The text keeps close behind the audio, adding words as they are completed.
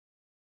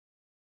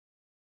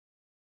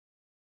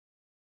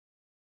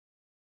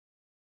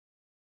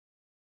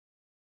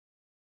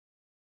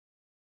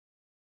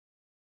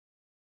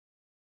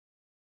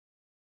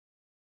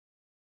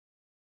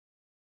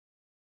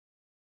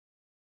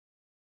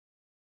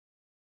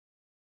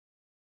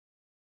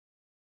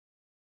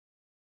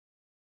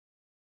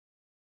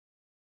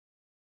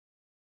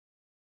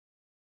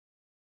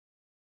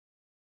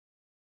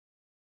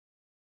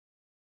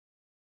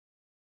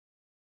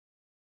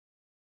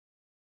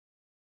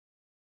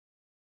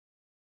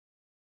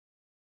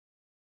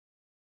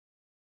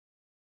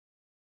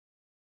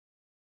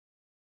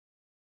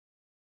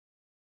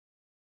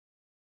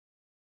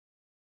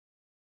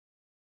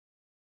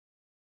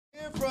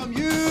From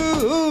you,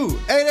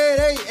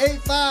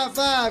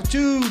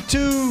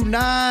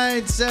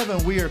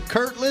 888-855-2297. We are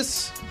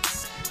Kurtless,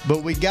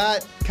 but we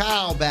got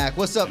Kyle back.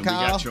 What's up,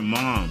 Kyle? We got your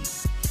mom.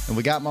 And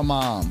we got my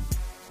mom.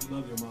 We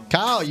love your mom.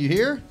 Kyle, you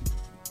here?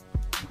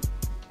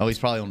 Oh, he's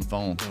probably on the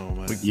phone. Oh,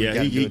 man.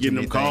 Yeah, he getting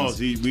them calls.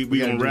 We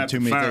gonna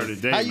rapid fire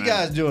today. How you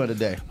guys doing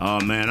today? Oh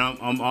man,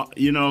 I'm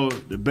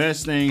the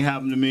best thing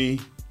happened to me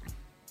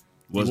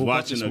was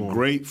watching a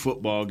great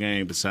football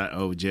game beside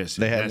Jesse.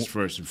 That's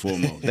first and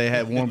foremost. They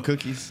had warm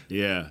cookies?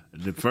 Yeah.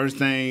 The first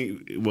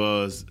thing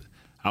was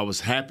I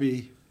was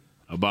happy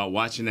about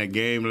watching that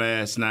game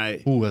last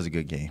night. Ooh, that was a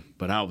good game.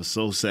 But I was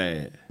so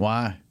sad.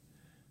 Why?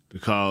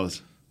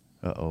 Because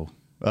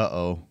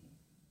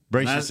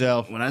Brace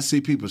yourself. When I see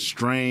people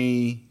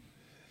strain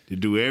to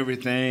do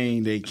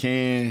everything they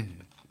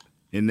can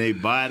in their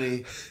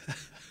body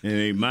and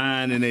their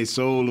mind and their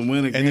soul to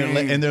win a game.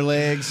 And their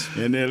legs.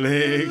 And their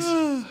legs.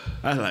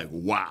 I was like,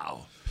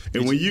 wow.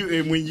 And when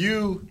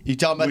you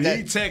talking about that?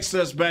 He texted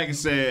us back and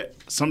said,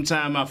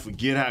 sometime I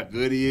forget how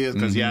good he is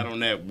because he out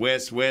on that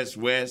west.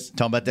 Talking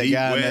about that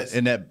guy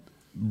in that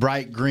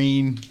bright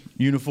green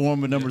uniform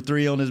with number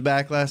 3 on his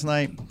back last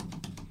night.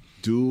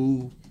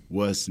 Do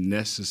what's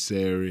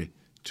necessary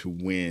to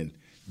win.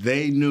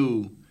 They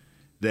knew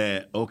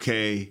that,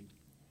 okay,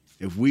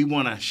 if we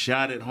want a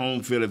shot at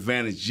home field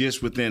advantage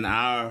just within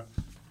our,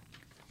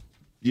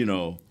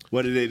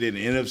 what did they do,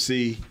 the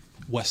NFC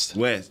West,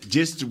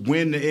 just to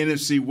win the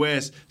NFC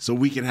West so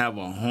we can have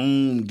a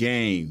home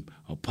game,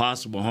 a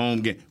possible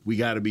home game, we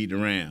got to beat the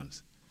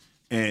Rams.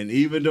 And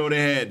even though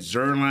they had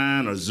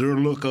Zerline or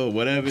Zerluka or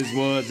whatever it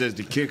was as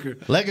the kicker,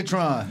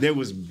 Legatron, they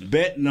was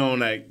betting on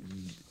like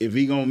if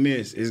he gonna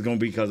miss, it's gonna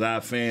be because our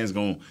fans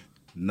gonna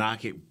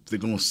knock it. They're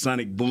gonna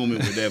sonic boom it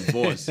with their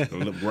voice,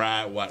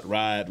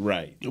 ride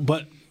right.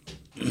 But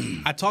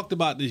I talked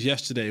about this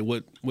yesterday.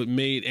 What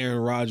made Aaron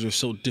Rodgers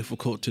so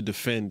difficult to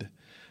defend,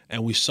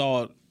 and we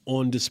saw it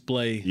on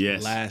display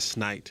last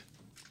night.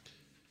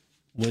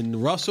 When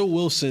Russell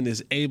Wilson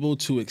is able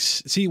to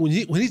when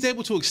he's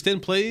able to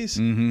extend plays,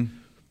 you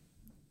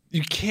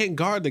can't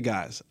guard the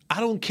guys. I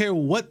don't care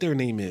what their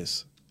name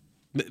is.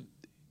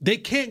 They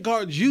can't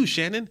guard you,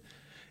 Shannon.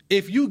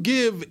 If you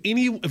give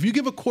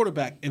a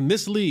quarterback in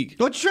this league,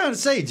 what you trying to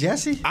say,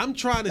 Jesse? I'm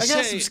trying to say I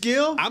got some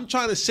skill. I'm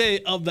trying to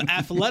say of the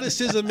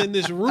athleticism in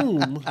this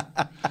room,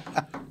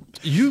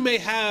 you may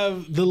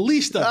have the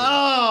least of it.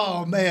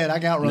 Oh man, I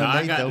got Nate,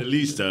 I got the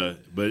least of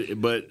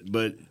it,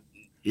 but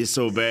it's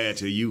so bad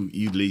till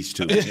you least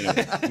to it.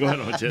 Anyway, go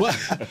ahead on,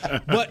 Jesse.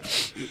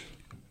 But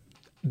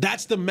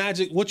that's the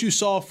magic. What you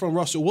saw from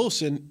Russell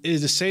Wilson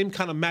is the same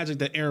kind of magic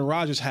that Aaron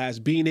Rodgers has,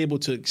 being able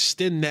to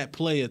extend that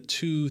play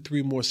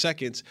 2-3 more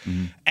seconds.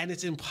 And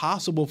it's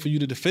impossible for you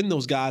to defend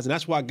those guys. And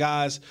that's why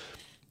guys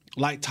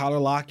like Tyler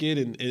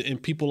Lockett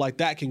and people like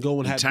that can go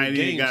and have Tiny good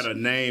games. Ain't got a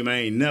name I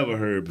ain't never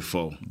heard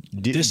before.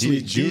 Did you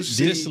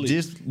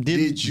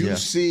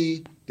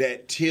see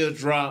that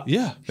teardrop?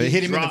 Yeah. They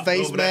hit him in the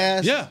face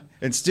mask? Yeah.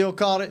 And still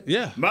caught it?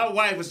 Yeah. My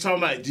wife was talking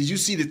about, did you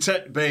see the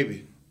touch,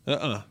 baby?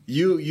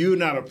 You're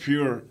not a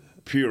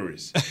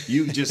purist.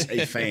 You just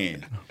a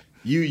fan.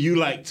 You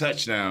like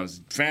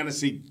touchdowns,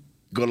 fantasy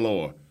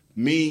galore.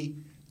 Me,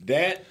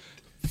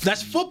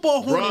 that's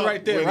football horny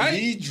right there, right?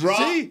 He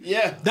dropped,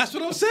 that's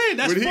what I'm saying.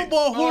 That's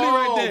football horny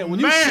right there. When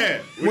he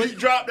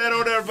dropped that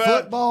on there,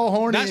 football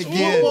horny that's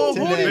again. Football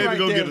horny Maybe right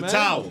go there, get a man.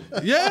 towel.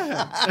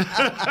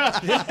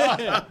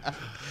 Yeah.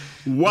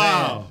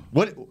 Wow.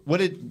 Man.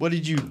 What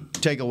did you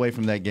take away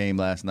from that game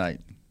last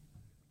night?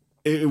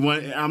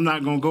 I'm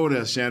not gonna go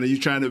there, Shannon. You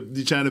trying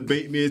to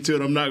bait me into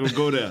it? I'm not gonna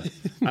go there.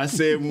 I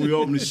said when we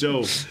opened the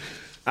show,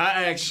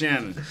 I asked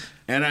Shannon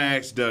and I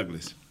asked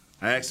Douglas.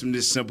 I asked them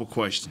this simple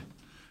question.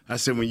 I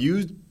said,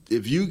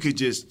 if you could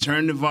just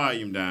turn the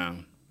volume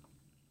down,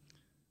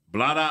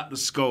 blot out the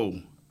score,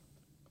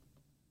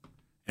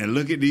 and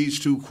look at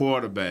these two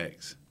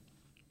quarterbacks,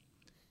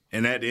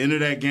 and at the end of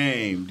that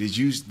game,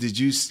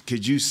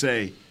 could you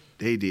say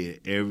they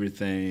did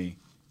everything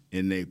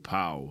in their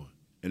power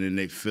and in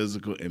their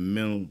physical and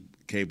mental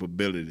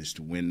capabilities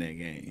to win that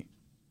game?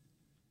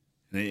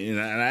 And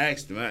I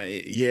asked him,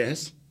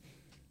 yes,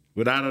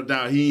 without a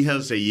doubt. He didn't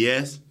have to say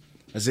yes.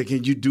 I said,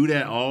 can you do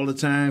that all the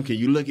time? Can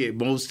you look at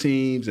most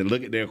teams and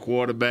look at their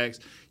quarterbacks?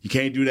 You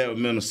can't do that with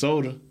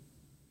Minnesota.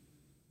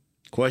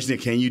 Question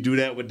is, can you do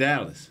that with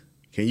Dallas?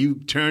 Can you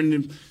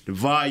turn the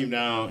volume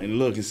down and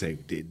look and say,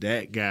 did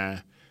that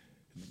guy,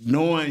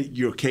 knowing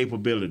your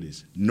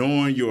capabilities,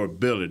 knowing your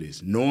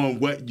abilities,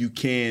 knowing what you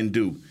can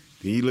do,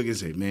 then you look and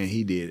say, man,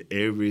 he did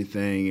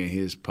everything in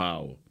his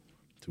power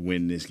to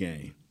win this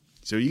game.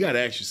 So you got to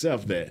ask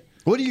yourself that.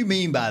 What do you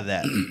mean by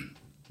that?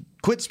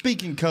 Quit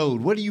speaking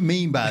code. What do you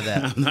mean by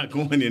that? I'm not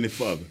going any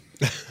further.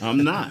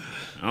 I'm not.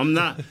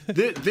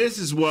 This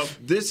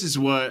is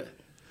what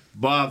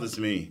bothers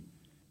me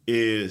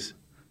is,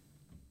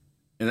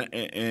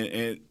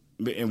 and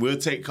we'll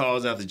take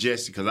calls after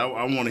Jesse because I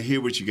want to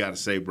hear what you got to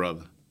say,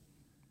 brother.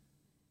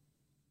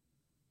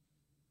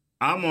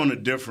 I'm on a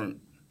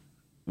different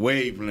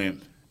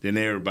wavelength than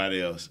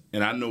everybody else,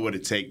 and I know what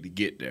it takes to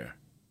get there.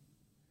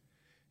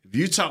 if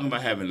you're talking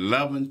about having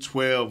 11,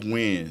 12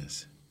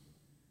 wins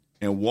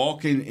and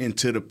walking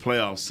into the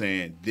playoffs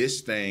saying this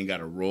thing got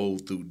to roll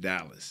through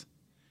Dallas,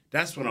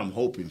 that's what I'm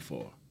hoping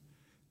for.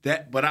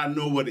 But I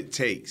know what it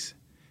takes.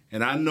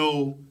 And I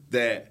know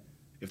that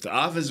if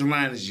the offensive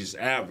line is just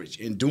average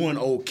and doing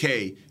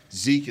okay,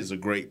 Zeke is a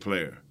great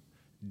player.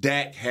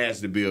 Dak has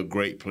to be a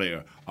great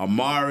player.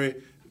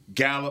 Amari,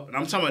 Gallup, and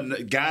I'm talking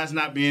about guys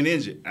not being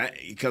injured.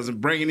 Because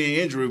bringing in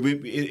injury,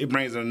 it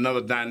brings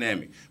another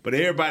dynamic. But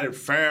everybody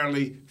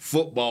fairly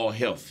football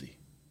healthy.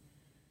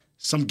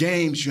 Some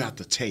games you have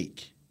to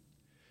take.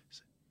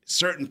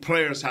 Certain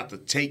players have to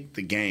take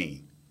the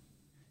game.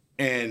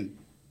 And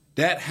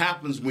that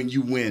happens when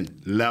you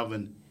win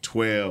 11,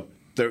 12,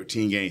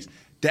 13 games.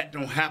 That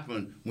don't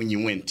happen when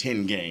you win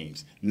 10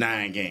 games,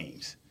 9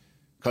 games.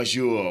 Because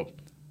you're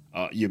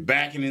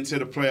backing into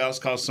the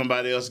playoffs because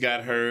somebody else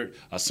got hurt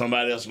or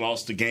somebody else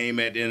lost the game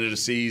at the end of the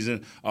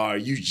season or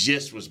you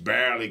just was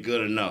barely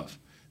good enough.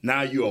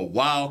 Now you're a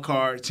wild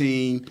card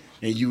team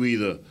and you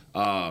either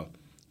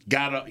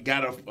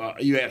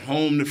you at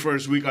home the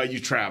first week or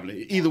you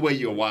traveling. Either way,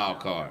 you're a wild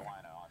card.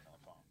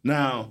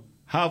 Now,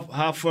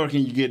 how far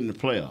can you get in the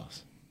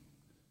playoffs?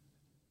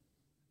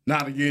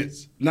 Not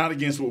against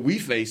what we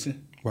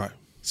facing. Right.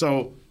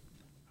 So,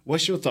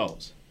 what's your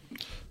thoughts?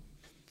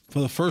 For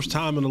the first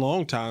time in a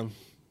long time,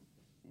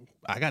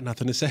 I got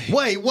nothing to say.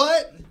 Wait,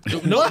 what?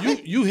 No,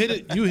 what? you hit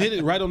it. You hit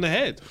it right on the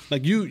head.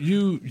 Like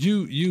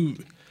you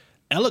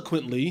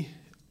eloquently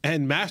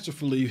and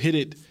masterfully hit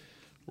it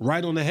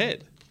right on the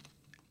head.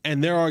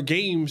 And there are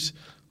games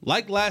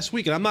like last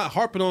week, and I'm not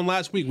harping on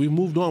last week. We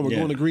moved on. We're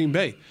going to Green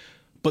Bay.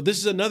 But this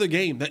is another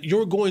game that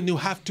you're going to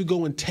have to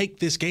go and take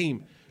this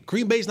game.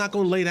 Green Bay's not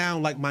going to lay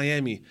down like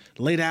Miami,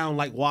 lay down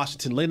like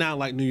Washington, lay down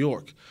like New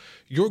York.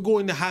 You're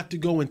going to have to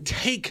go and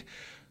take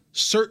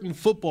certain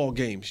football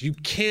games. You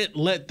can't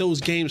let those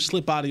games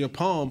slip out of your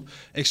palm,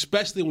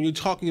 especially when you're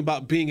talking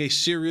about being a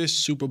serious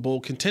Super Bowl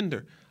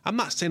contender. I'm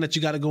not saying that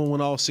you got to go and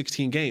win all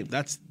 16 games.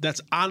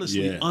 That's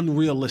honestly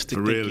unrealistic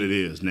For thinking. real it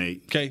is,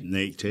 Nate. Okay,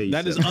 Nate, tell you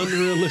that is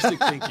unrealistic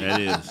thinking.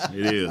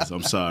 It is.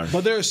 I'm sorry.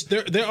 But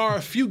there are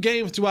a few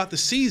games throughout the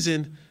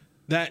season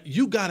that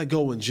you got to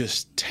go and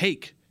just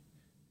take.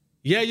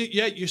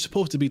 You're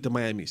supposed to beat the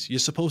Miamis. You're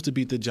supposed to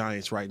beat the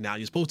Giants right now.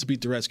 You're supposed to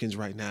beat the Redskins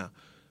right now.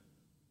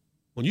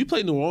 When you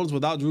play New Orleans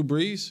without Drew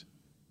Brees,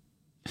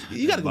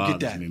 you got to go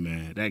get that. Me,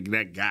 man.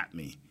 That got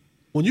me.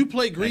 When you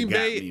play Green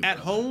Bay at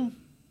home,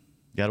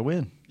 got to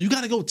win. You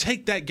got to go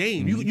take that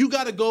game. Mm-hmm. You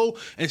got to go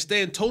and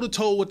stand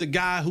toe-to-toe with the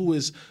guy who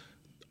is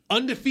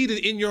undefeated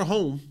in your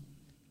home,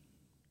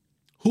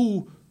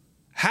 who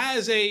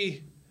has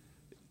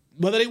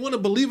whether they want to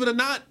believe it or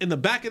not, in the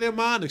back of their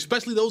mind,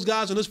 especially those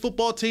guys on this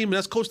football team, and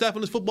that's coach staff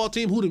on this football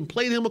team who done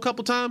played him a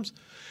couple times,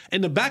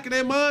 in the back of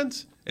their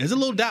minds, there's a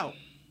little doubt.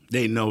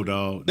 They know,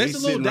 dog. There's a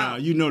little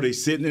doubt. You know they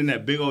sitting in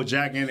that big old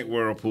gigantic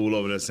whirlpool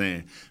over there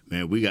saying,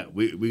 man, we got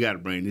to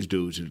bring this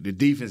dude to the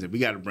defense. We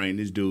got to bring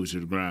this dude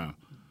to the ground.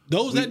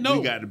 Those that know.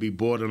 We got to be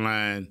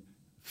borderline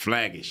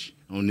flaggish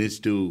on this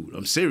dude.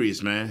 I'm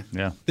serious, man.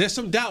 Yeah. There's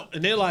some doubt,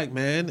 and they're like,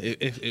 man,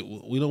 if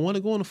we don't want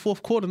to go in the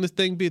fourth quarter and this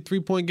thing be a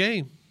 3-point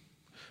game.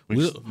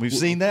 We've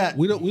seen that.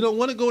 We don't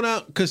want to go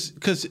down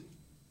because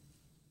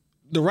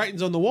the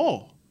writing's on the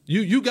wall.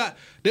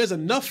 There's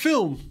enough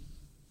film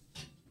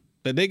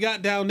that they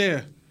got down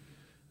there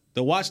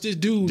to watch this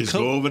dude. Just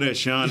go over there,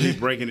 Sean. They're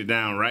breaking it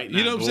down right now.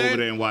 You know what I'm saying? Go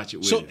over there and watch it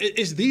with So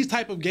it's these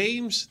type of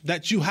games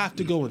that you have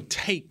to go and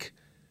take.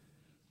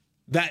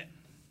 That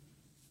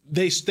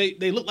they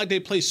look like they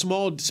pay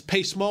small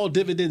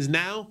dividends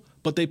now,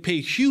 but they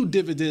pay huge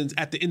dividends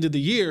at the end of the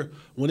year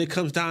when it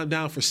comes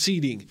down for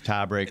seeding.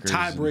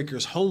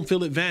 Tiebreakers, home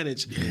field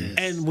advantage. Yes.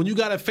 And when you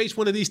got to face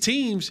one of these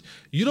teams,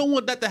 you don't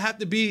want that to have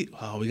to be,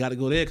 we got to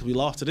go there because we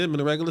lost to them in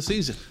the regular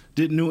season.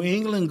 Did New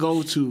England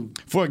go to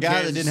For a guy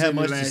Kansas that didn't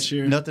have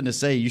City nothing to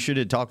say, you should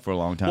have talked for a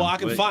long time. Well, I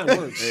can find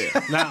words.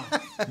 Now,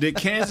 did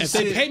Kansas if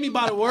they City pay me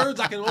by the words,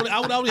 I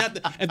would only have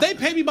to. If they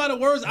pay me by the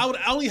words, I would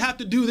only have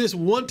to do this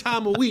one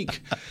time a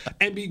week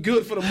and be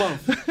good for the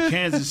month.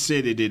 Kansas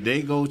City, did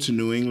they go to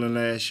New England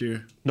last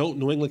year? No,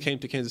 New England came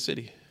to Kansas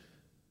City.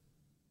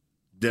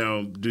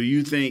 Now, do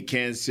you think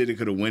Kansas City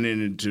could have went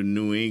into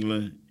New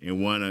England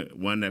and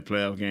won that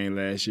playoff game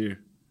last year?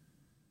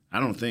 I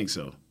don't think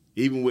so.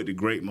 Even with the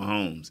great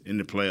Mahomes in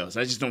the playoffs,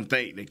 I just don't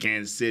think that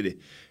Kansas City.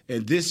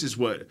 And this is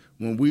what,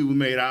 when we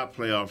made our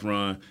playoff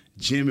run,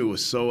 Jimmy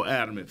was so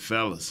adamant,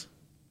 fellas.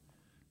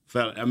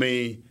 I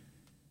mean,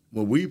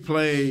 when we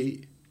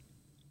played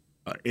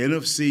an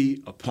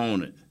NFC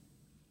opponent,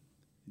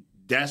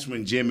 that's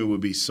when Jimmy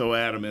would be so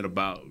adamant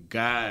about,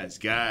 guys,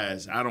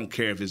 I don't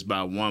care if it's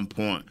by 1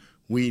 point.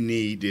 We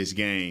need this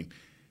game.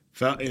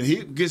 And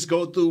he just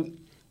go through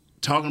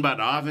talking about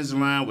the offensive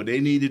line, what they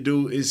need to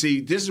do. And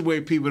see, this is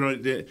where people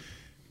don't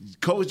 –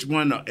 Coach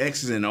one of the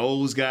X's and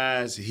O's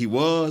guys. He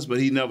was, but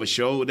he never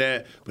showed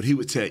that. But he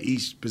would tell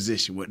each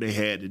position what they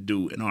had to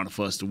do in order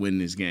for us to win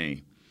this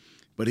game.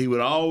 But he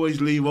would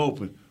always leave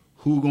open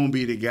who going to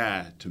be the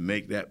guy to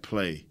make that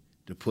play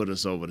to put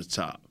us over the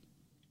top.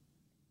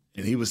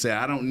 And he would say,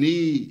 I don't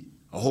need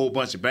a whole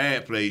bunch of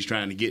bad plays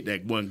trying to get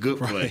that one good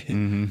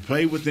play.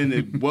 Play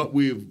within what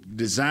we've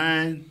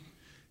designed,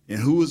 and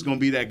who is going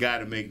to be that guy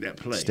to make that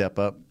play. Step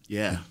up.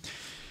 Yeah.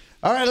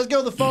 All right, let's go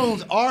to the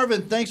phones.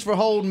 Arvin, thanks for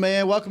holding,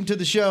 man. Welcome to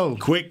the show.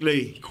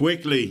 Quickly.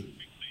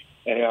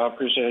 Hey, I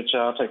appreciate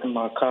y'all taking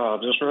my call.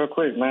 Just real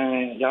quick,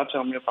 man, y'all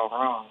tell me if I'm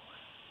wrong.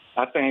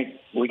 I think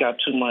we got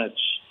too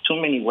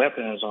many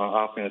weapons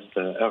on offense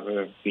to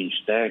ever be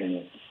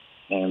stagnant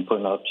and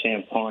putting up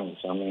 10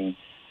 points. I mean,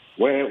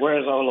 where's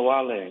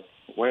Olawale?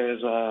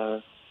 Where's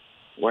the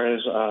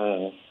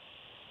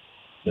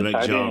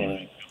tight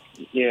end?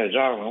 Yeah,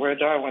 Jarwin. Where's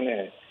Jarwin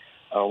at?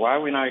 Why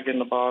are we not getting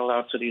the ball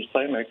out to these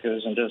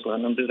playmakers and just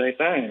letting them do their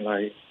thing?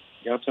 Like,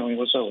 y'all tell me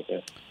what's up with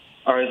that.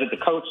 Or is it the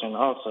coaching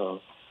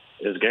also?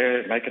 Is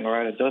Garrett making the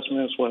right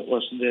adjustments?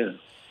 What's the deal?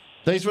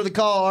 Thanks for the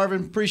call,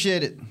 Arvin.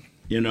 Appreciate it.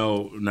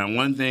 Now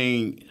one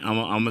thing I'm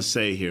going to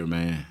say here,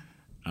 man.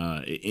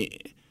 I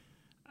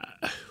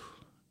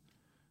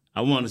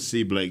want to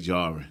see Blake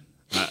Jarwin.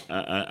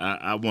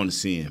 I want to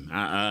see him.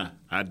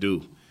 I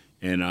do.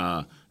 And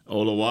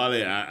Olawale,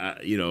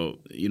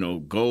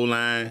 goal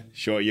line,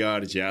 short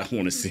yardage, I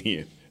want to see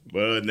him.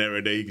 But other than that,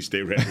 right there, you can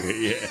stay right where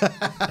you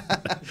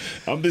at.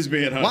 I'm just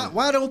being honest.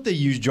 Why don't they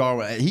use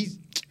Jarwin?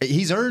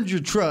 He's earned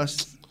your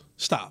trust.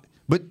 Stop.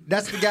 But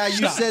that's the guy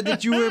you said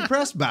that you were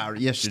impressed by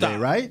yesterday,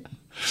 right?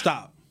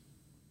 Stop.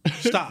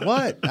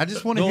 What? I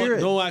just want to hear it.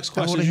 Don't ask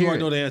questions you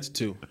already know the answer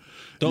to.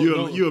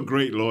 You're a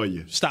great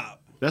lawyer. Stop.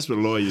 That's what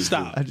lawyers do.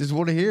 I just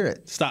want to hear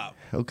it. Stop.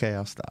 Okay,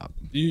 I'll stop.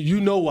 You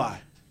know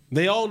why.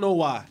 They all know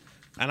why.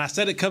 And I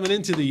said it coming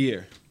into the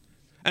year.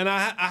 And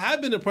I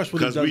have been impressed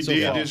with because we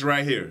did this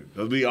right here.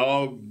 We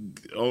all.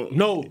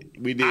 No,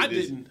 we did. I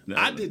this. didn't. No.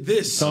 I did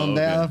this. Calm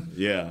down.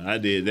 Yeah, I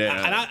did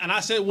that. And I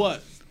said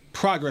what?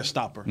 Progress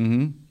stopper.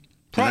 Mm-hmm.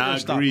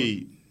 Progress stopper. I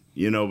agreed.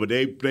 But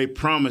they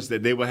promised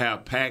that they would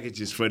have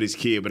packages for this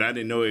kid, but I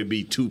didn't know it'd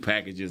be 2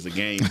 packages a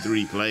game,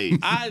 3 plays.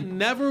 I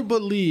never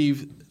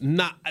believed.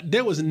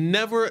 There was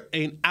never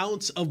an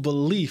ounce of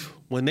belief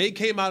when they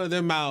came out of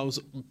their mouths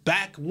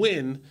back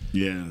when.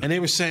 Yeah. And they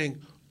were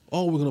saying,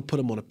 "Oh, we're gonna put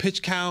him on a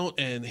pitch count,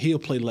 and he'll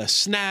play less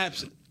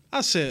snaps."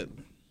 I said,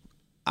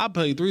 "I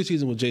played 3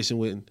 seasons with Jason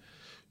Witten.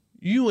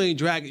 You ain't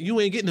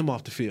getting him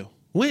off the field.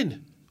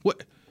 When?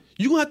 What?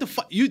 You gonna have to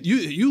fight. You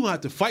gonna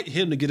have to fight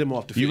him to get him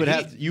off the field.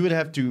 You would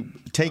have to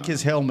take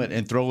his helmet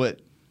and throw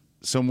it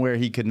somewhere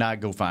he could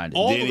not go find it.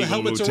 All the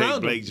helmets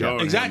around him.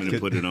 Exactly. And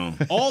put it on.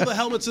 All the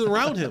helmets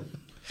around him.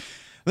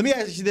 Let me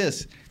ask you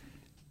this: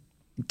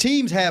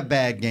 teams have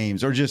bad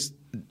games, or just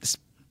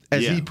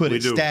as he put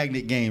it,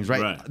 stagnant games,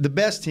 right? The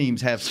best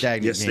teams have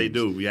stagnant games. Yes, they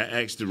do.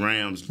 I asked the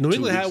Rams. New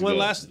England had one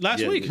last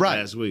week. Right.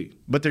 Last week.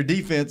 But their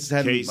defense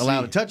hadn't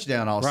allowed a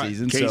touchdown all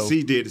season.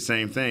 KC did the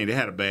same thing. They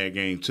had a bad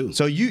game, too.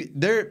 So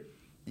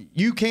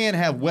you can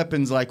have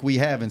weapons like we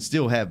have and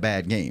still have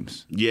bad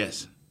games.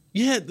 Yes.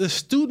 Yeah, the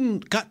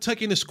student got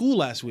taken to school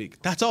last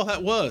week. That's all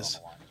that was.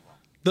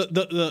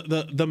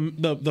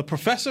 The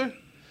professor,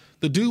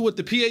 the dude with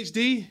the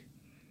PhD,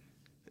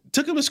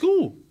 took him to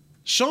school.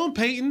 Sean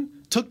Payton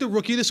took the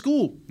rookie to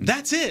school.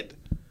 That's it.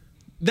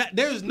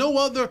 There's no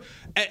other,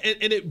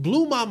 and it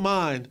blew my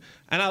mind.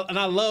 And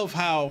I love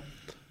how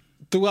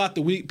throughout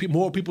the week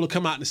more people have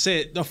come out and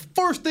said the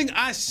first thing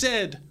I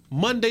said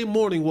Monday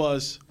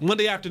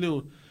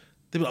afternoon.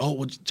 They were like, "Oh,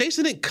 well,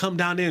 Jason didn't come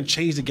down there and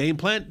change the game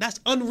plan. That's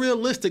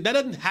unrealistic. That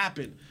doesn't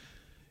happen.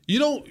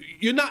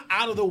 You're not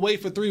out of the way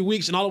for 3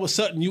 weeks and all of a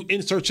sudden you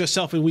insert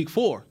yourself in week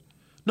 4.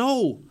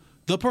 No,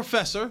 the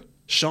professor,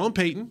 Sean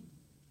Payton,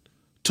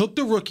 took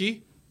the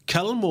rookie,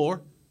 Kellen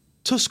Moore,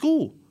 to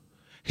school.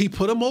 He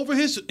put him over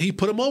his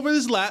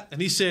lap and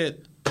he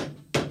said,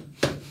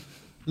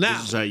 "Now,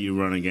 this is how you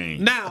run a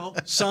game. Now,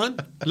 son,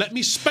 let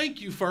me spank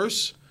you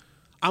first.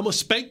 I'm gonna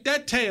spank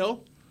that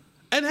tail,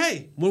 and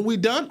hey, when we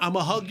done, I'm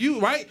gonna hug you.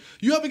 Right?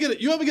 You ever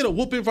get a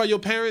whooping from your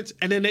parents,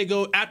 and then they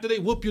go after they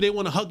whoop you, they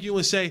want to hug you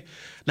and say,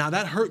 "Now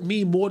that hurt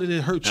me more than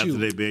it hurt you." After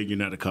they beg you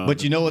not to call.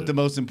 But you know what the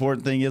most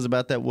important thing is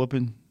about that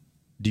whooping?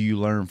 Do you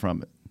learn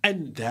from it?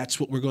 And that's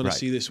what we're going to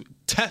see this week.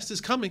 Test is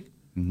coming.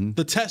 Mm-hmm.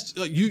 The test,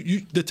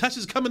 the test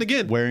is coming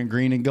again. Wearing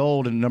green and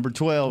gold and number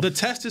 12. The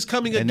test is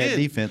coming again. And that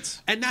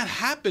defense. And that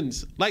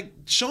happens. Like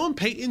Sean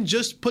Payton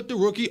just put the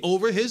rookie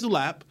over his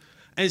lap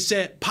and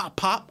said, "Pop,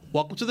 pop,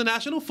 welcome to the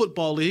National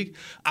Football League.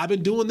 I've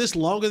been doing this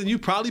longer than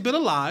you've probably been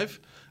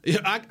alive.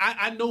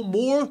 I know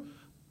more.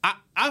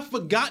 I've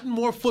forgotten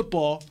more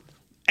football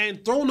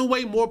and thrown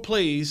away more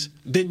plays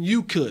than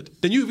you could,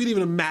 than you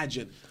even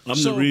imagine." I'm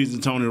the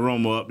reason Tony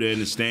Romo up there in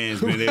the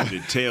stands being able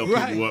to tell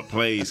people what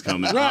plays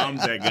coming. Right. I'm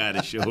that guy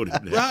that showed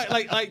him that.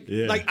 Right,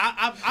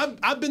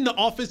 I've been the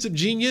offensive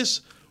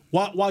genius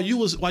while you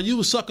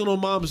was sucking on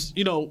mom's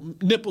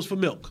nipples for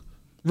milk.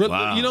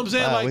 Wow. You know what I'm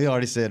saying? Wow, we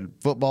already said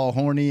football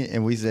horny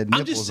and we said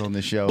nipples on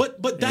this show.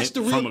 But that's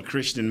the real from a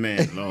Christian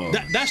man. Lord.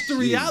 That's the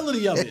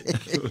reality of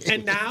it.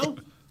 And now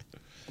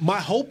my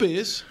hope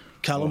is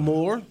Kellen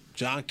Moore,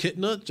 John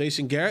Kitna,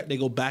 Jason Garrett, they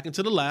go back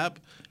into the lab,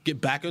 get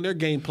back on their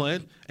game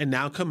plan, and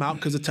now come out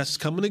because the test is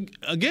coming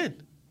again.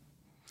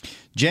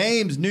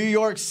 James, New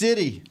York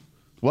City.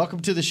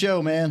 Welcome to the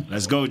show, man.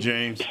 Let's go,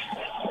 James.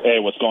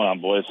 Hey, what's going on,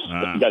 boys?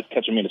 You guys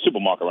catching me in the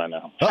supermarket right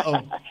now. Uh-oh.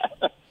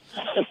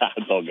 Nah,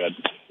 it's all good.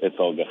 It's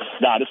all good.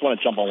 Nah, I just want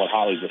to jump on what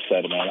Holly just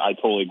said, man. I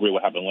totally agree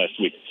what happened last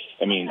week.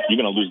 I mean,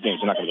 you're going to lose games.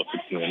 You're not going to go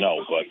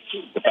 16-0, but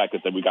the fact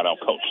that we got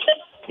out-coached,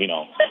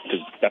 because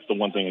that's the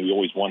one thing we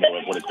always wonder,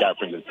 what does Garrett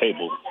bring to the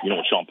table?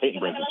 What Sean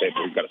Payton brings to the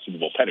table. He's got a Super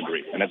Bowl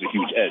pedigree, and that's a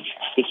huge edge.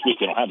 This week,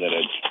 they don't have that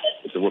edge.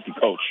 It's a rookie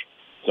coach.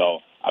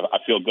 So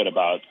I feel good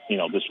about,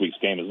 this week's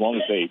game. As long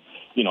as they,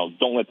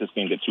 don't let this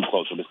game get too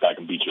close or this guy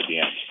can beat you at the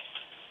end.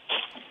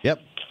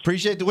 Yep.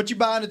 Appreciate that. What you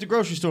buying at the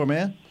grocery store,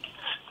 man?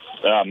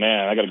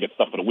 Man, I got to get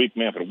stuff for the week,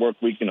 man, for the work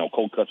week,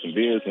 cold cuts and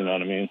beers, you know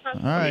what I mean? All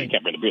right. I mean, you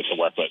can't bring the beers to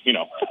work, but,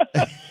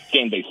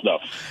 game day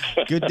stuff.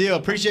 Good deal.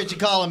 Appreciate you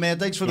calling, man.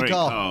 Thanks for the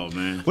call. Great call,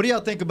 man. What do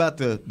y'all think about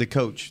the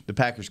coach, the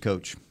Packers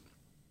coach?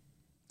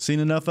 Seen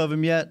enough of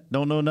him yet?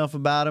 Don't know enough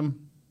about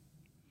him?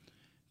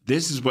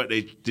 This is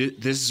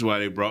why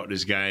they brought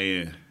this guy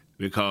in,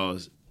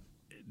 because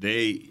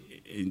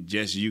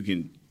you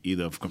can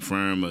either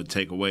confirm or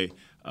take away.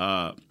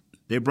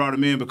 They brought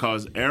him in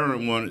because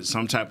Aaron wanted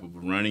some type of a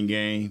running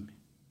game.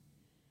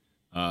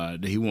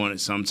 He wanted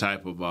some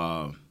type of,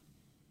 a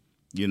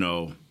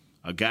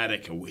guy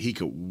that he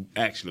could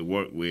actually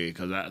work with.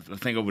 Because I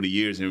think over the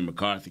years, him and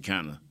McCarthy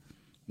kind of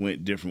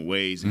went different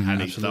ways in how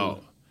they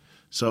thought.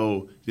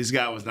 So this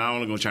guy was not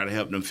only going to try to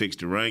help them fix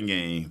the run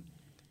game,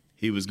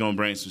 he was going to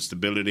bring some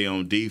stability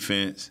on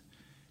defense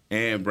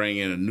and bring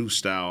in a new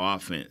style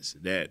offense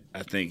that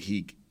I think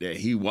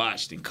he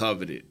watched and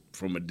coveted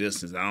from a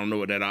distance. I don't know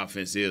what that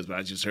offense is, but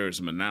I just heard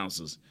some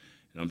announcers,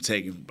 and I'm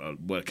taking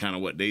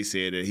what they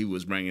said, that he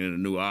was bringing in a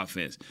new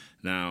offense.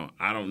 Now,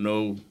 I don't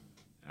know.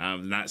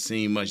 I've not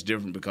seen much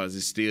different because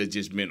it's still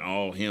just been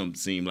all him,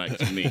 seemed like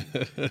to me.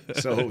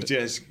 So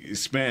just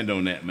expand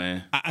on that,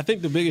 man. I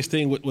think the biggest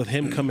thing with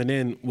him coming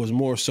in was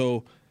more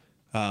so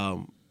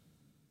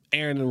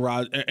Aaron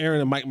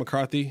and Mike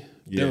McCarthy,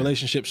 their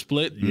relationship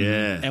split.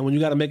 Yeah. And when you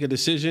got to make a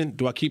decision,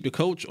 do I keep the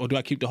coach or do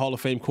I keep the Hall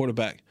of Fame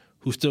quarterback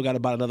who's still got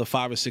about another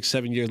 5 or 6,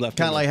 7 years left?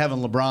 Kind of like having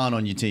LeBron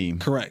on your team.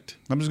 Correct.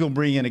 I'm just going to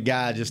bring in a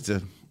guy just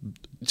to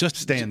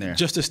stand there.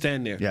 Just to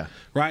stand there. Yeah.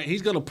 Right?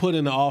 He's going to put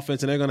in the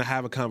offense, and they're going to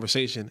have a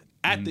conversation.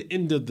 At the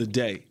end of the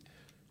day,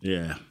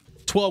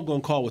 12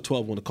 going to call what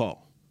 12 want to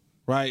call.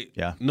 Right?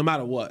 Yeah. No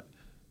matter what.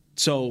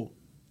 So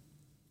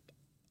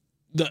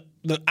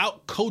the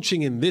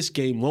out-coaching in this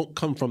game won't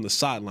come from the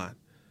sideline.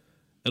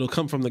 It'll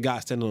come from the guy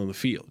standing on the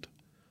field.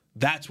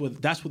 That's where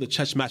the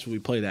chess match will be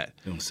played at.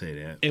 Don't say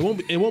that. It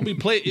won't be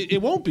played.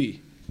 It won't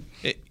be,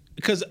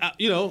 because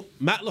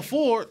Matt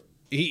LaFleur,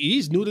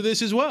 he's new to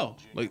this as well.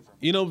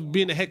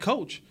 Being the head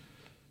coach.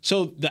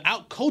 So the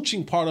out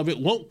coaching part of it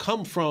won't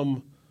come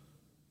from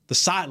the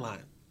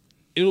sideline.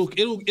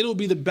 It'll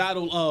be the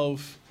battle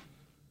of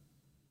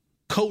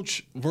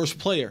coach versus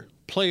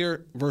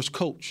player versus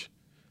coach.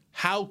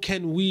 How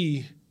can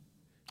we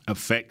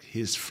affect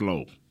his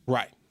flow?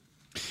 Right.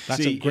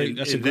 That's a great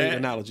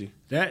analogy.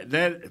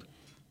 That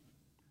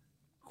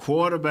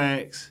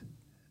quarterbacks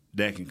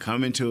that can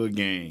come into a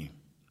game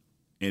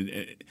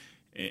and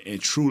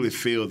truly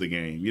feel the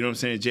game. You know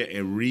what I'm saying?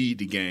 And read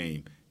the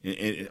game.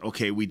 And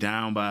okay, we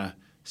down by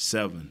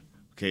 7.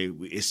 Okay,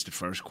 it's the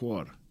first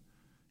quarter.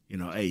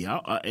 Hey,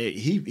 y'all.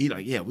 He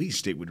like, yeah, we can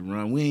stick with the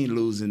run. We ain't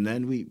losing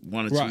nothing. We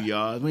 1 or 2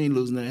 yards. We ain't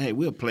losing nothing. Hey,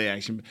 we'll play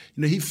action.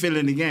 He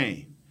feeling the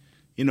game.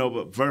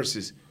 But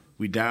versus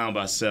we down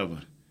by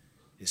 7.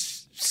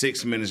 It's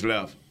 6 minutes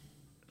left.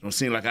 Don't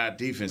seem like our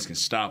defense can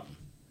stop them.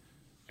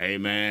 Hey,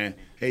 man.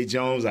 Hey,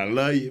 Jones, I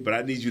love you, but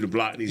I need you to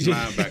block these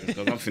linebackers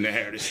because I'm finna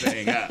hair this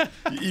thing out.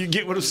 You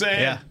get what I'm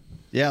saying?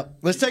 Yeah.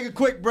 Let's take a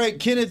quick break.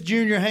 Kenneth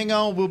Jr., hang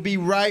on. We'll be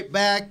right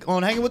back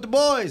on Hanging with the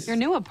Boys. Your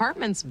new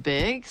apartment's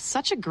big.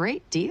 Such a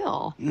great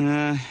deal.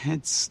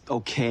 It's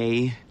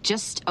okay.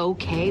 Just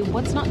okay?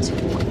 What's not to...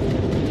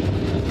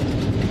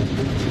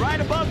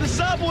 Right above the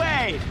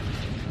subway!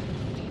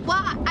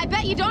 Well, I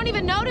bet you don't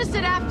even notice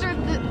it after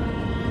the...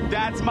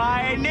 That's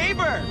my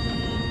neighbor,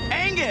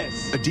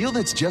 Angus. A deal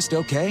that's just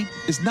okay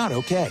is not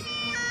okay.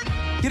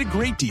 Get a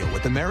great deal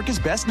with America's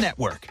Best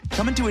Network.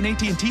 Come into an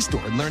AT&T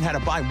store and learn how to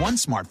buy one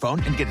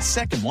smartphone and get a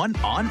second one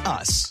on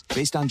us.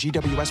 Based on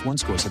GWS 1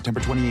 score, September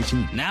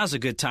 2018. Now's a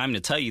good time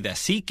to tell you that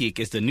SeatGeek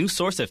is the new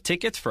source of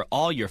tickets for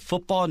all your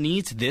football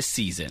needs this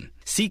season.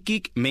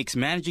 SeatGeek makes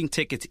managing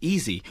tickets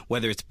easy,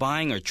 whether it's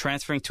buying or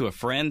transferring to a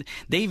friend.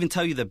 They even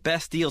tell you the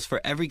best deals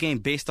for every game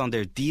based on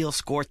their Deal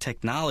Score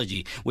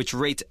technology, which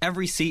rates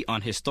every seat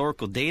on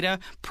historical data,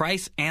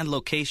 price, and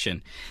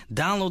location.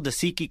 Download the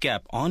SeatGeek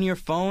app on your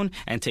phone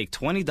and take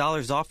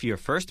 $20 off your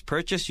first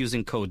purchase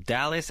using code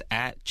DALLAS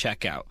at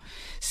checkout.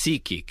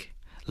 SeatGeek.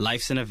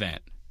 Life's an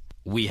event.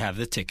 we have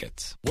the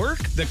tickets. Work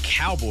the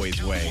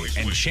Cowboys way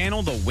and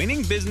channel the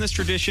winning business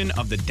tradition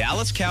of the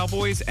Dallas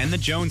Cowboys and the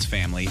Jones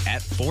family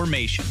at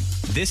Formation.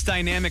 This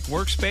dynamic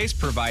workspace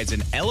provides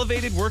an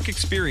elevated work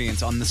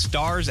experience on the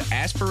Star's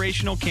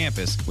aspirational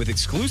campus with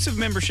exclusive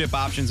membership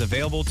options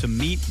available to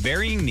meet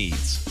varying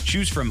needs.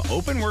 Choose from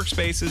open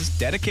workspaces,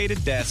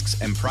 dedicated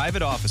desks, and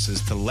private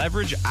offices to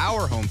leverage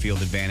our home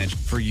field advantage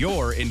for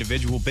your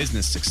individual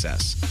business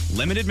success.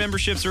 Limited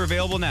memberships are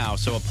available now,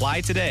 so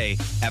apply today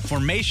at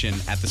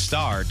formationatthestar.com.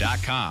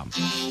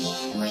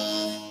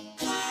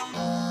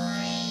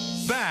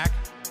 Back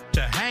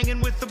to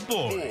hanging with the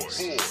boys.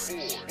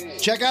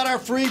 Check out our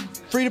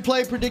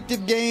free-to-play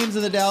predictive games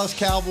in the Dallas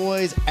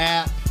Cowboys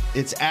app.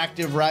 It's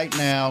active right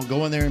now.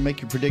 Go in there and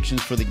make your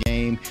predictions for the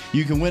game.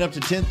 You can win up to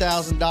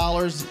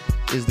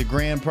 $10,000 is the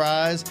grand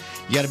prize.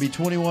 You got to be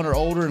 21 or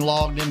older and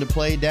logged in to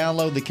play.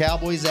 Download the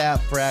Cowboys app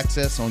for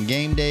access on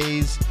game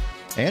days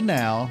and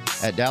now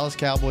at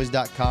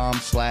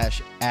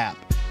dallascowboys.com/app.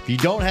 If you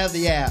don't have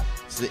the app,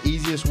 it's the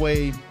easiest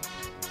way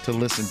to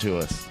listen to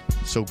us.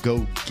 So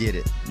go get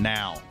it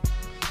now.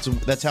 So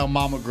that's how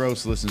Mama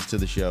Gross listens to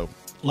the show.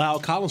 Lyle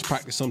Collins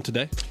practiced some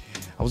today.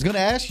 I was going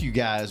to ask you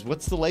guys,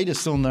 what's the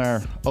latest on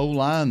their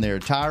O-line there?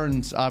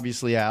 Tyron's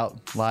obviously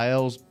out.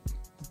 Lyle's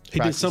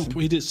practicing.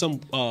 He did some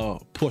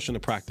portion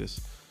of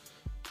practice.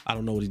 I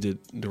don't know what he did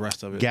the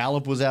rest of it.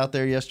 Gallup was out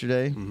there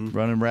yesterday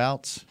running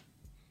routes.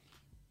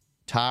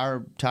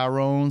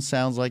 Tyrone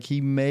sounds like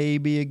he may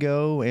be a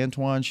go.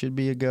 Antoine should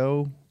be a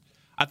go.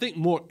 I think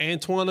more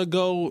Antoine a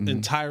go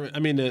and Tyrone. I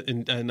mean,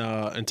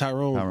 and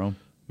Tyrone.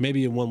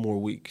 Maybe in one more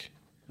week.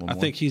 I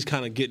think he's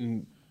kind of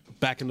getting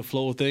back in the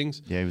flow of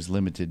things. Yeah, he was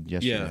limited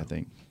yesterday, I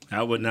think.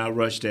 I would not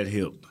rush that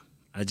hip.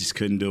 I just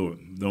couldn't do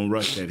it. Don't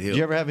rush that hip. Did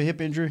you ever have a hip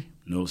injury?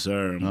 No,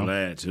 sir. I'm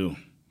glad, too.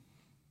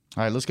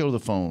 All right, let's go to the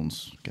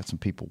phones. Got some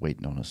people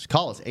waiting on us.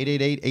 Call us,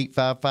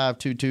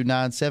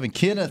 888-855-2297.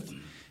 Kenneth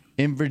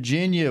in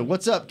Virginia.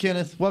 What's up,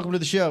 Kenneth? Welcome to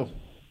the show.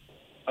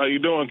 How you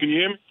doing? Can you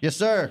hear me? Yes,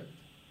 sir.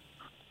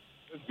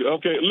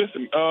 Okay,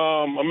 listen,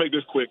 I'll make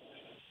this quick.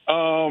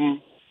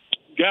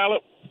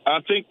 Gallup,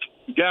 I think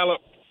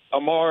Gallup,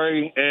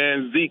 Amari,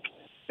 and Zeke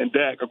and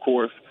Dak, of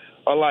course,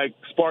 are like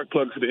spark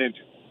plugs to the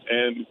engine.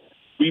 And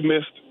we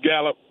missed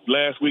Gallup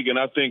last week, and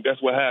I think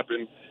that's what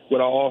happened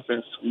with our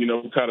offense. We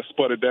kind of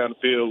sputtered down the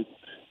field,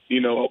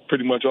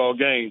 pretty much all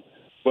game.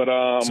 But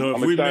so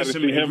I'm excited to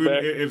see him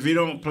back. If he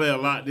don't play a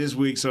lot this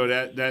week, so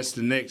that's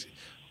the next.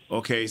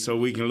 Okay, so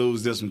we can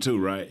lose this one too,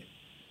 right?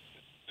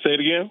 Say it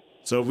again.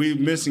 So if we're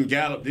missing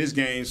Gallup this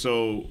game,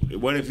 so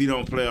what if he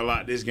don't play a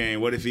lot this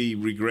game? What if he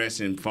regress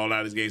and fall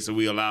out of this game, so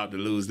we allowed to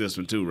lose this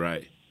one too,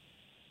 right?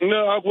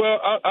 No, I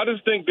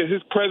just think that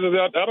his presence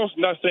out. I'm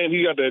not saying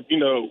he got that,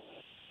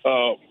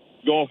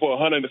 going for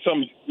 100 or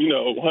something,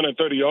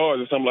 130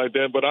 yards or something like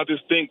that. But I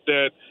just think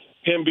that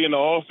him being the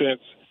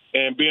offense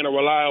and being a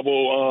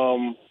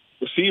reliable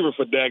receiver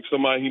for Dak,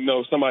 somebody he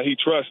knows, somebody he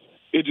trusts,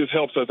 it just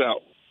helps us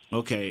out.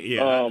 Okay,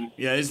 yeah.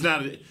 It's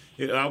not –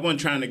 I wasn't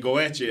trying to go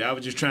at you. I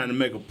was just trying to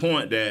make a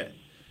point that,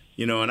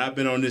 and I've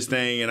been on this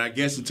thing, and I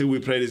guess until we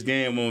play this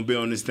game, I'm going to be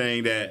on this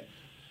thing that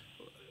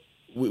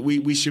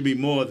we should be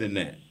more than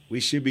that. We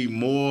should be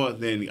more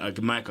than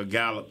Michael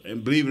Gallup.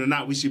 And believe it or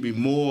not, we should be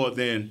more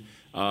than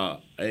a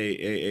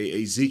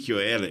Ezekiel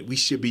Elliott. We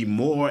should be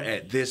more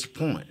at this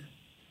point.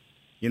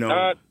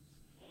 I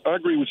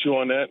agree with you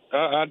on that.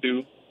 I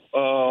do.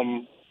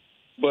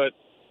 But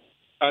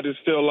I just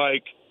feel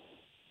like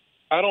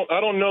I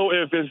don't know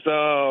if it's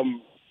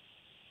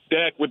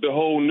Dak with the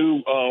whole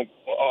new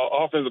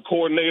offensive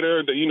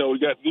coordinator. That we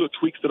got little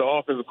tweaks to the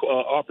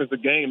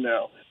offensive game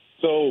now.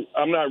 So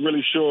I'm not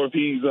really sure if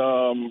he's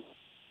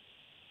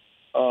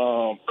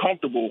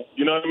comfortable.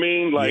 You know what I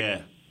mean?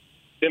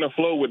 In a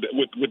flow with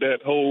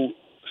that whole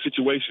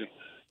situation.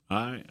 All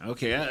right.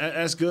 Okay.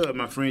 That's good,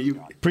 my friend.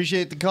 You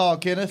appreciate the call,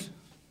 Kenneth.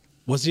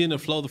 Was he in the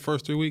flow the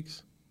first 3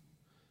 weeks?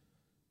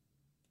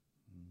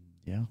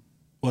 Yeah.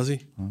 Was he?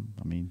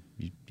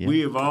 Yeah.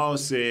 We have all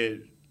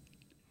said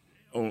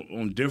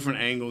on different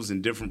angles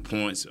and different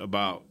points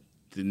about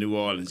the New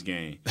Orleans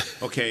game.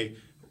 Okay,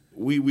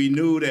 we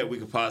knew that we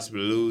could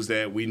possibly lose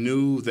that. We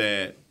knew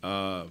that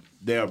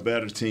they're a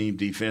better team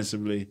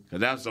defensively.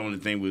 That's the only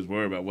thing we was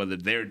worried about, whether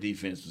their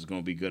defense was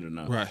going to be good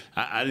enough. Right.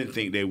 I didn't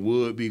think they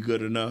would be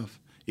good enough,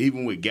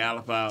 even with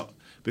Gallup out,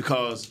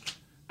 because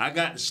I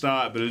got to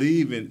start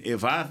believing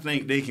if I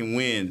think they can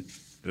win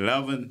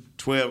 11,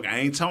 12, I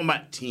ain't talking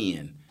about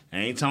 10. I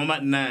ain't talking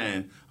about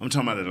 9. I'm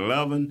talking about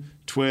 11,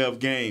 12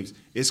 games.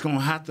 It's going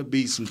to have to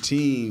be some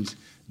teams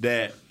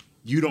that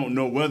you don't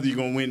know whether you're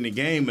going to win the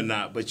game or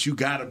not, but you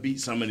got to beat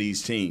some of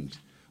these teams.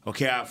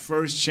 Okay, our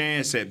first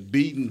chance at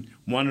beating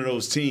one of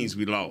those teams,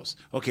 we lost.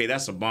 Okay,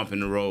 that's a bump in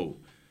the road.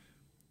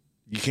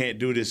 You can't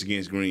do this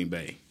against Green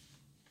Bay.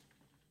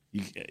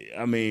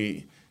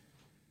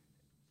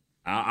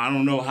 I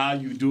don't know how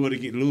you do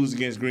it lose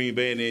against Green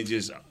Bay and then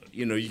just,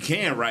 you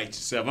can right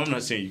yourself. I'm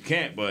not saying you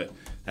can't, but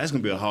that's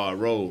going to be a hard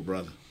road,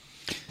 brother.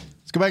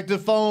 Let's Let's go back to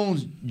the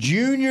phones.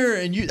 Junior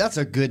and you. That's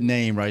a good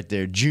name right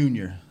there,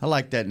 Junior. I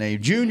like that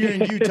name. Junior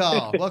in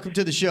Utah. Welcome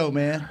to the show,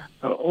 man.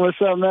 What's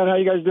up, man? How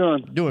you guys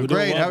doing? Doing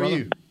great. How are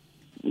you?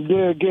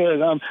 Good.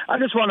 I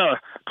just want to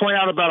point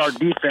out about our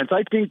defense.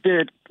 I think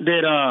that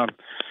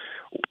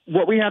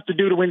what we have to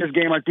do to win this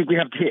game, I think we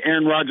have to hit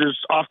Aaron Rodgers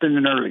often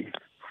and early.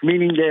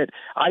 Meaning that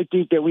I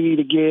think that we need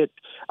to get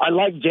 – I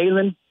like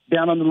Jalen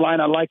down on the line.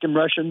 I like him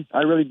rushing. I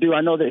really do. I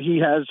know that he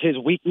has his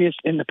weakness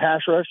in the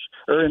pass rush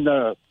or in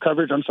the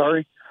coverage, I'm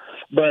sorry.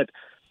 But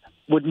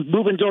with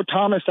moving Joe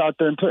Thomas out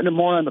there and putting him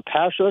more on the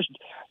pass rush,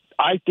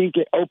 I think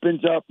it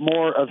opens up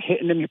more of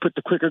hitting him. You put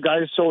the quicker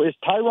guys. So is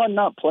Tyron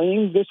not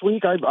playing this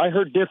week? I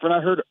heard different.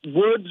 I heard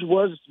Woods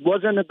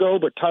wasn't a go,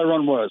 but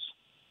Tyron was.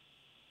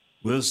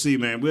 We'll see,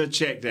 man. We'll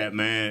check that,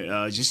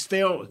 man. Just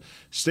stay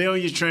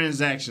on your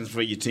transactions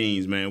for your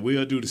teams, man.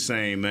 We'll do the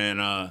same,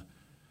 man.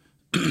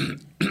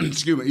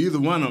 Excuse me. Either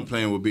one of them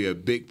playing will be a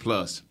big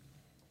plus.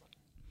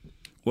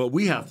 What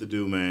we have to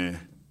do,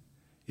 man,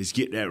 is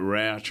get that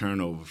rare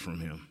turnover from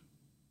him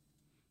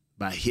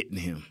by hitting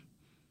him.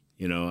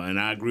 You know, and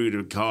I agree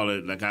to call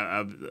it like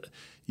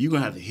you're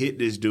gonna have to hit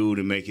this dude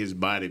and make his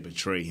body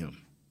betray him.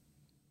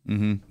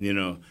 Mm-hmm. You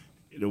know,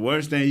 the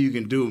worst thing you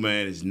can do,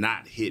 man, is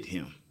not hit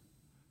him.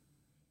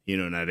 You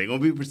know, now they're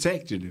going to be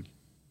protecting him,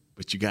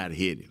 but you got to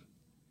hit him.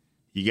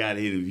 You got to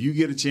hit him. If you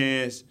get a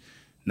chance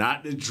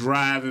not to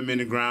drive him in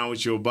the ground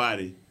with your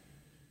body,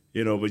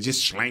 you know, but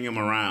just sling him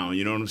around,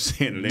 you know what I'm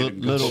saying?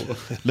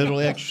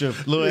 Little extra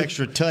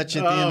touch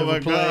at the end of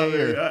a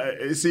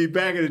play. See,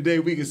 back in the day,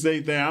 we could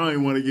say things. I don't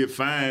even want to get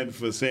fined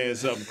for saying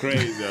something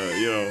crazy,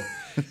 you know.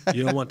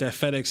 You don't want that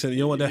FedEx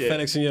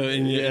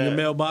in your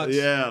mailbox?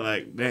 Yeah,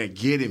 like, man,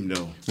 get him,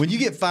 though. When you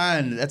get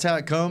fined, that's how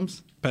it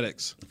comes?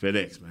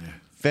 FedEx, man.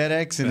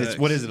 FedEx, and it's,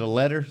 what is it, a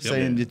letter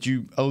saying that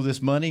you owe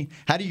this money?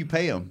 How do you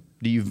pay them?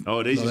 Do you?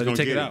 Oh, they just gonna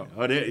take it out.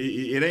 Oh,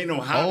 it ain't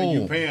no how do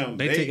you pay them.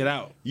 They take it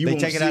out. They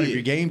take it out of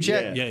your game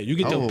check. Yeah, you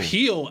get the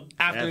appeal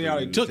after they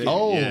already took it.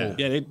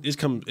 It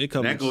comes.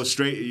 That goes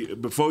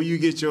straight before you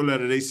get your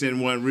letter. They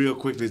send one real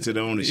quickly to the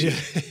ownership.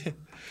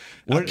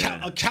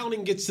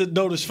 Accounting gets the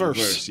notice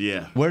first.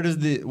 Yeah. Where does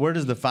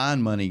the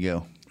fine money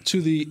go? To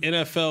the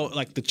NFL,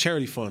 like the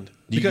charity fund,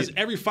 because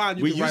every fine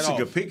you can write off. We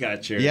used to pick our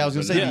charity. Yeah, I was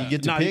gonna say, you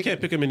get to pick. You can't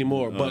pick them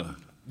anymore, but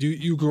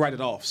you can write it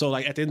off. So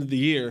like at the end of the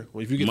year,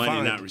 if you get money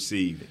fined, not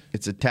received,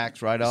 it's a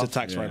tax write-off. It's a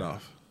tax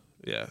write-off.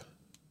 Yeah,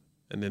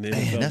 and then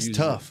that's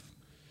tough.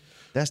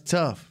 That's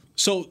tough.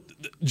 So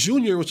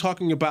Junior was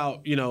talking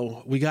about, you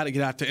know, we got to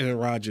get after Aaron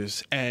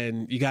Rodgers,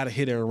 and you got to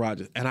hit Aaron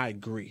Rodgers, and I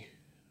agree,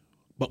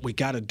 but we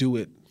got to do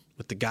it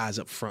with the guys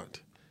up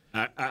front.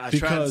 I try to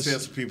tell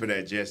some people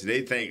that, Jesse.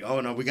 They think, oh,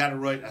 no, we got to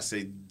rush. I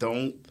say,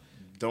 don't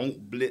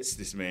blitz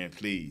this man,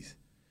 please.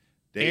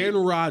 Aaron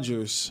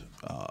Rodgers,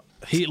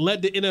 he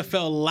led the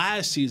NFL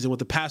last season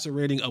with a passer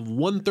rating of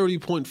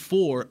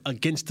 130.4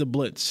 against the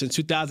blitz. Since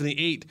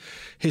 2008,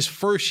 his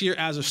first year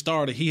as a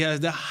starter, he has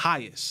the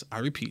highest, I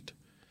repeat,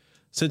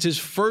 since his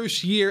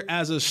first year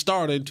as a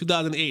starter in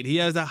 2008, he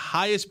has the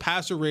highest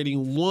passer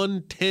rating,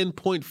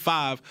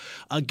 110.5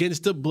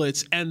 against the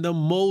blitz, and the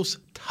most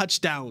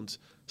touchdowns,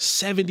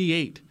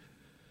 78.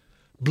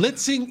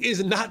 Blitzing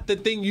is not the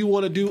thing you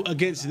want to do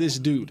against this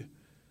dude.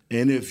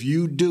 And if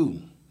you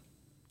do,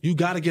 you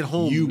got to get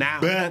home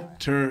now. You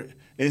better.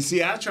 And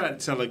see, I tried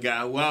to tell a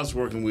guy who I was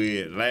working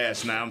with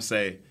last night, I'm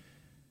saying,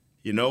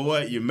 you know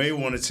what? You may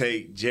want to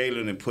take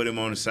Jalen and put him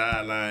on the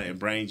sideline and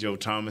bring Joe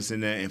Thomas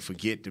in there and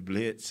forget the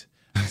blitz.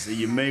 I said,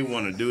 you may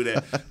want to do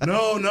that.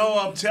 No,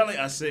 I'm telling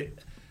you. I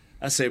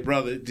say,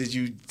 brother, did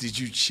you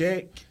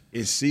check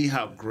and see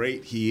how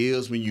great he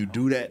is when you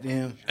do that to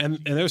him? And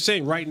they're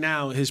saying right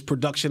now his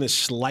production is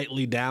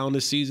slightly down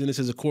this season. This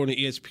is according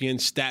to ESPN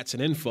Stats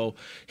and Info.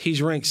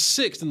 He's ranked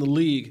 6th in the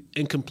league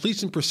in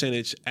completion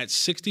percentage at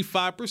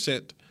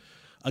 65%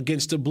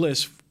 against the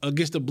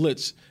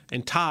blitz,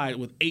 and tied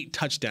with 8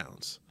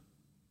 touchdowns.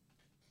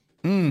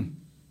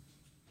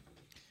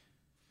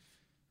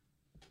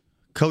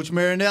 Coach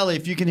Marinelli,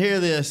 if you can hear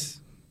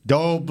this,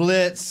 don't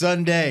blitz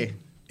Sunday.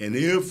 And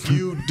if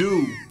you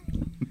do,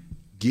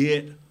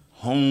 get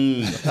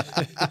home.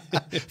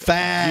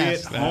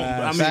 Fast. Get home.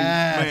 I mean,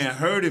 man,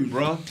 hurt him,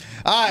 bro. All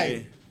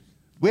right.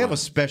 We have a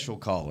special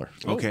caller.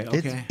 Okay.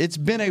 It's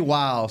been a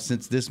while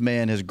since this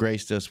man has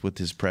graced us with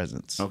his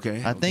presence.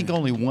 I think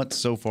only once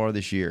so far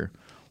this year.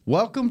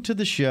 Welcome to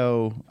the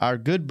show, our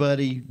good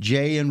buddy,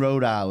 Jay in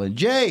Rhode Island.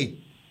 Jay.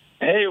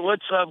 Hey,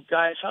 what's up,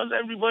 guys? How's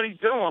everybody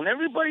doing?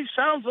 Everybody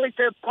sounds like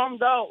they're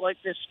bummed out, like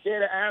they're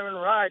scared of Aaron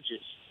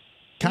Rodgers.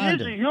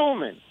 Kinda. He is a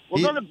human.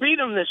 We're going to beat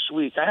him this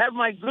week. I have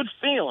my good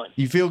feeling.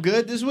 You feel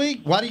good this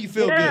week? Why do you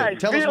feel good?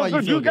 Tell us why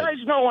you feel good. You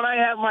guys know when I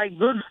have my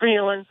good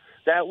feeling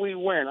that we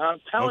win. I'm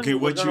telling you,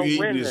 we're going to win. Okay, what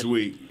you eating this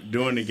week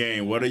during the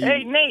game? What are you?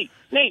 Hey, Nate,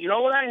 you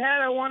know what I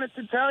had I wanted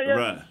to tell you?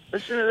 Right.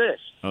 Listen to this.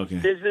 Okay.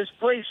 There's this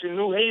place in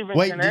New Haven,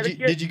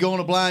 Connecticut. Did you go on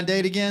a blind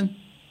date again?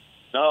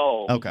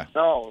 No. Okay.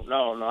 No.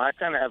 I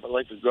kind of have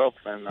like a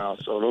girlfriend now,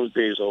 so those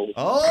days are over.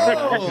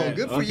 Oh,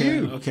 good for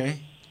you. Okay.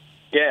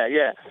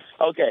 Yeah.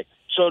 Okay.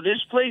 So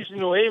this place in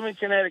New Haven,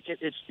 Connecticut,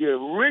 it's the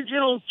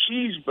original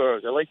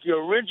cheeseburger, like the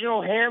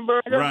original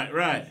hamburger.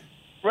 Right.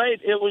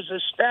 It was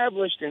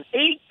established in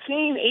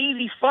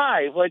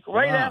 1885, like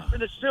right after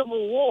the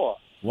Civil War.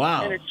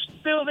 Wow. And it's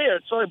still there.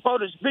 It's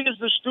about as big as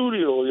the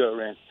studio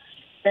you're in.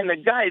 And the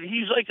guy,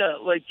 he's like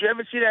you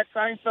ever see that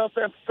Seinfeld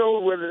episode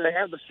where they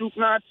have the soup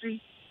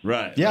Nazi?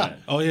 Right. Yeah. Right.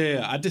 Oh,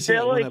 yeah. I did see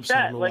They're that one like episode.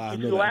 that. Like,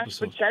 if you ask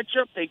for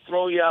ketchup, they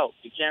throw you out.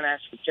 You can't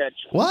ask for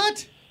ketchup.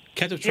 What?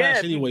 Ketchup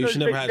trash anyway. You should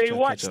never have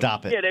ketchup.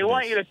 Stop it. Yeah, they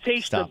want you to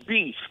taste the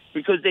beef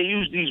because they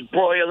use these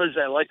broilers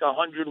at like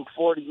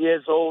 140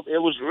 years old. It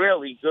was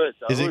really good,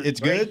 though. It's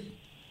good?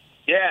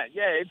 Yeah,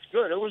 it's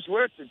good. It was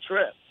worth the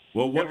trip.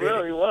 Well, it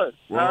really was.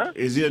 Well,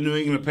 is he a New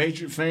England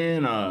Patriot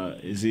fan?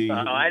 Is he?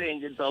 No, I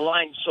didn't get the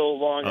line so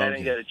long. I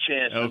didn't get a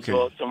chance to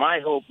talk to him. I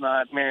hope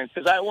not, man,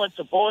 because I went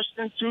to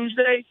Boston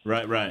Tuesday.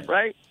 Right.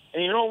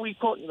 And you know what we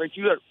call, like,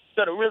 you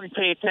got to really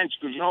pay attention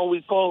because you know what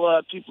we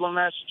call people in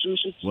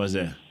Massachusetts? What's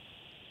that?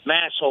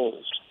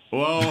 Massholes.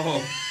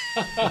 Whoa.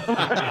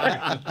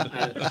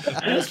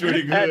 That's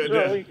pretty good. That's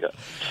what we got.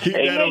 Keep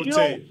that on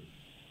tape.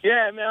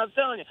 Yeah, man, I'm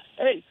telling you.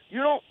 Hey,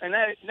 and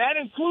that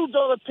includes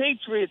all the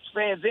Patriots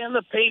fans and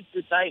the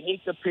Patriots. I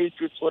hate the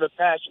Patriots with a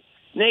passion.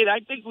 Nate, I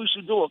think we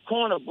should do a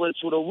corner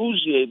blitz with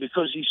Awuzie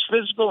because he's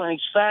physical and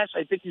he's fast.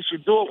 I think you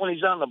should do it when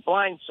he's on the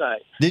blind side.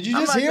 Did you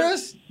just hear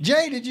us?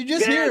 Jay, did you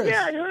just hear us?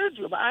 Yeah, I heard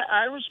you. But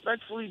I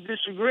respectfully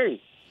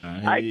disagree.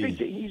 I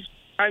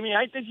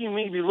think he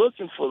may be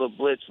looking for the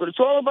blitz, but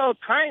it's all about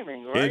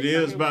timing, right? It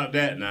is about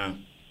that now.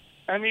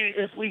 I mean,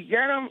 if we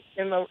get him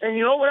and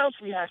you know what else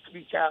we have to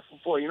be careful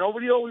for? You know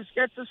what he always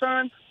gets us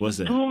on? What's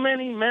that? Too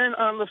many men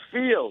on the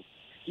field.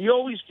 He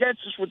always gets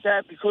us with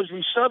that because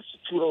we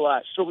substitute a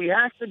lot. So we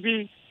have to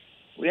be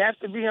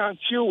on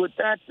cue with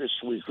that this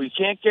week. We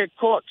can't get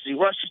caught because he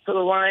rushes to the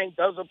line,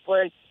 does a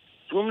play.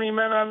 Too many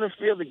men on the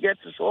field. It gets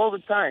us all the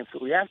time. So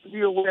we have to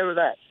be aware of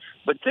that.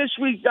 But this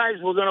week,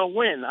 guys, we're going to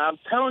win. I'm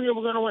telling you,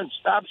 we're going to win.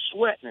 Stop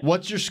sweating it.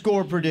 What's your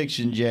score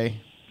prediction, Jay?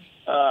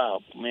 Oh,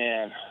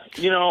 man.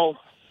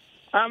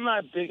 I'm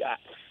not big.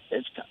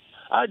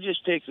 I'll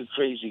just take a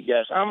crazy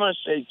guess. I'm going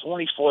to say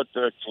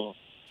 24-13.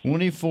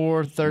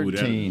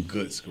 24-13.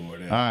 Good score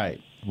there. All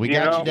right. We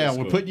got you down.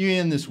 We're putting you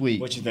in this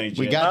week. What you think, Jay?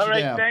 We got you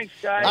down. All right, thanks,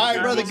 guys. All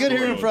right, brother. Good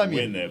hearing from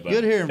you.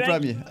 Good hearing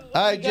from you.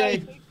 All right,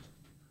 Jay.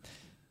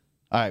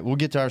 All right, we'll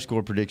get to our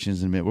score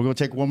predictions in a minute. We're going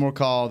to take one more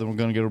call, then we're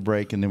going to go to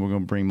break, and then we're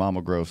going to bring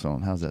Mama Gross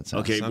on. How's that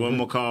sound? Okay, one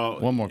more call.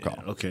 One more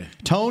call. Okay.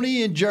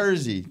 Tony in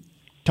Jersey.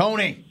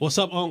 Tony. What's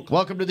up, Unc?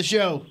 Welcome to the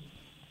show.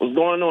 What's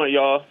going on,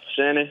 y'all?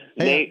 Shannon,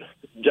 Nate,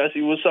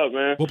 Jesse, what's up,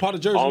 man? What part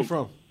of Jersey you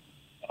from?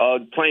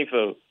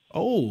 Plainfield.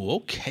 Oh,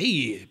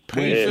 okay.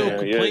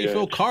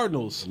 Plainfield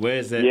Cardinals.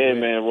 Where's that? Yeah,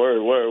 man.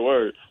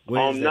 Word.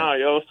 Nah,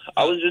 yo.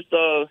 I was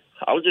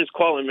just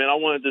calling, man. I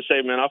wanted to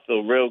say, man, I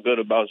feel real good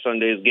about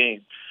Sunday's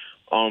game.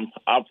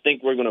 I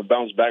think we're gonna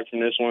bounce back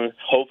from this one.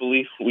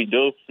 Hopefully, we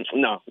do.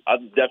 No, I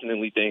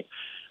definitely think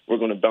we're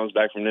gonna bounce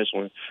back from this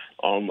one.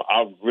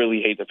 I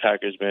really hate the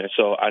Packers, man.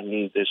 So I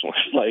need this one.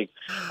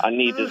 I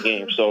need this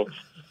game. So,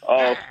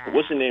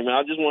 what's the name, man?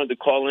 I just wanted to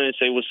call in and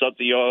say what's up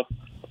to y'all.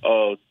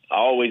 I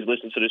always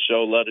listen to the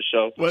show, love the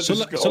show.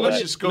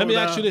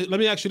 Let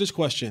me ask you this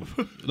question.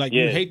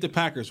 You hate the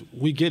Packers.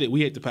 We get it.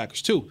 We hate the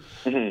Packers too.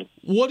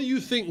 Mm-hmm. What do you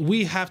think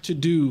we have to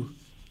do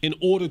in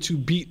order to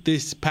beat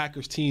this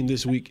Packers team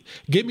this week?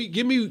 Give me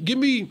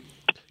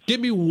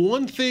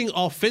one thing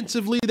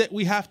offensively that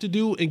we have to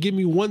do, and give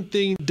me one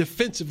thing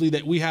defensively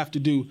that we have to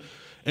do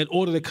in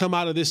order to come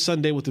out of this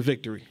Sunday with the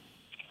victory.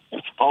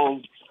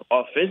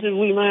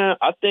 Offensively, man,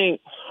 I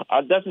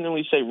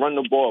definitely say run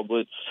the ball,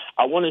 but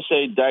I want to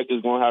say Dak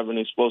is going to have an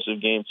explosive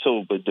game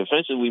too. But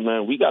defensively,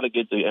 man, we got to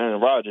get to Aaron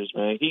Rodgers,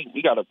 man.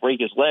 We got to break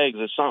his legs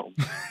or something.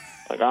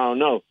 I don't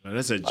know. Well,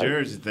 that's a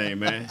Jersey thing,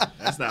 man.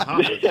 That's not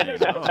Harvard thing.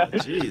 Oh,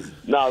 jeez.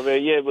 Nah,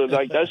 man, but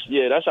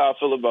that's how I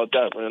feel about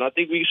that, man. I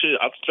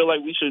feel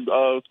like we should.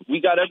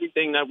 We got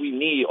everything that we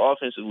need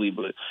offensively,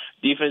 but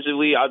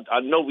defensively, I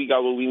know we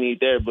got what we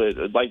need there.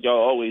 But like y'all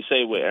always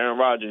say with Aaron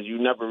Rodgers, you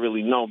never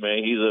really know,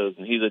 man. He's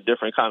a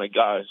different kind of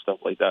guy and stuff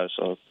like that.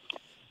 So.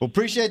 Well,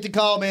 appreciate the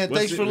call, man.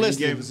 Thanks for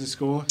listening. He gave us a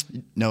score?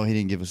 No, he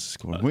didn't give us a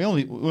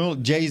score.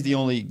 Jay's the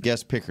only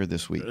guest picker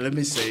this week. Let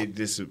me say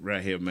this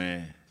right here,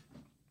 man.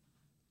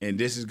 And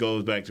this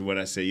goes back to what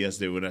I said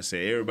yesterday when I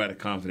said everybody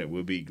confident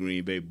we'll beat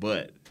Green Bay,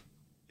 but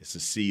it's a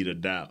seed of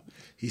doubt.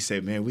 He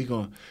said, "Man, we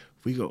can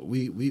beat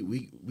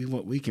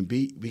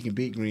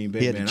Green Bay."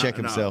 He had man. to check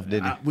himself,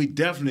 didn't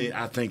he?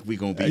 I think we're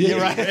gonna beat.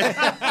 Yeah, right.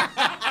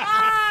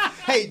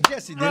 Hey,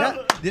 Jesse,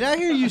 did I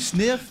hear you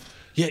sniff?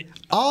 Yeah.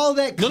 All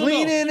that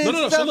cleaning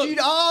and stuff,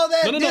 all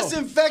that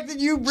disinfectant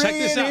you bring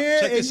in here,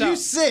 and you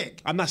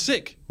sick. I'm not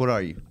sick. What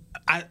are you?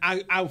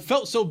 I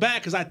felt so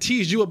bad because I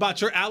teased you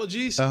about your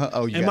allergies.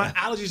 And my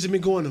allergies have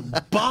been going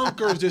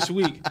bonkers this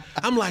week.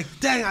 I'm like,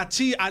 dang, I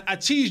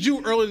teased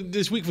you earlier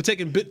this week for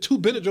taking 2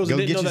 Benadryls and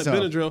didn't know that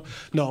Benadryl.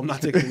 No, I'm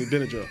not taking any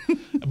Benadryl.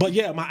 But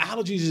yeah, my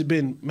allergies has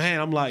been, man,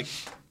 I'm like,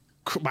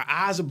 My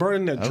eyes are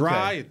burning. They're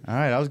dry. Okay. All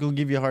right. I was going to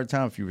give you a hard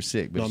time if you were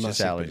sick, but No, it's I'm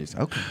just not allergies. sick,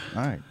 Okay.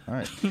 All right.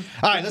 All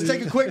right. Let's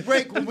take a quick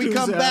break. When we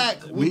come back,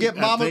 we get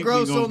Mama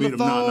Gross on the phone.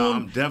 No,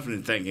 I'm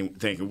definitely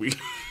thinking we.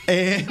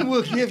 And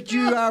we'll give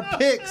you our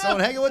picks on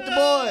Hanging with the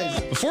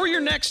Boys. Before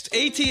your next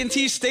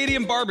AT&T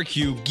Stadium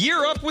barbecue,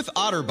 gear up with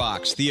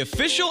OtterBox, the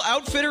official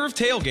outfitter of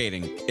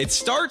tailgating. It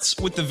starts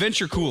with the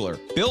Venture Cooler.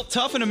 Built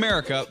tough in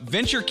America,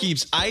 Venture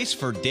keeps ice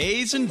for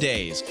days and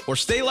days. Or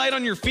stay light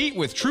on your feet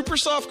with Trooper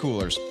Soft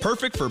Coolers,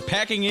 perfect for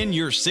packing in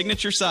your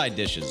signature side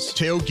dishes.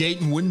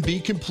 Tailgating wouldn't be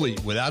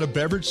complete without a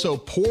beverage, so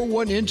pour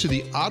one into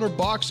the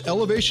OtterBox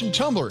Elevation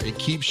Tumbler. It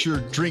keeps your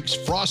drinks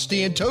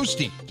frosty and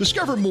toasty.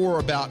 Discover more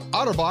about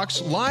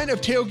OtterBox line of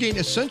tailgate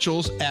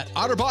essentials at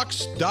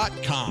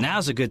otterbox.com.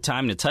 Now's a good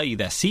time to tell you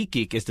that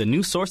SeatGeek is the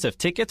new source of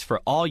tickets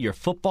for all your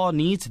football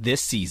needs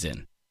this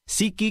season.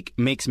 SeatGeek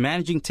makes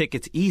managing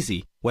tickets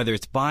easy, whether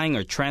it's buying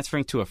or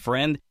transferring to a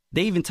friend.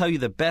 They even tell you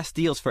the best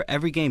deals for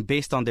every game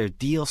based on their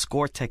Deal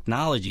Score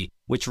technology,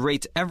 which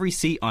rates every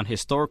seat on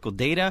historical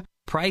data,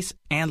 price,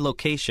 and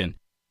location.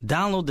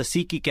 Download the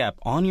SeatGeek app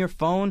on your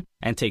phone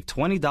and take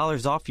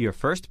 $20 off your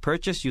first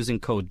purchase using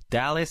code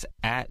Dallas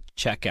at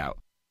checkout.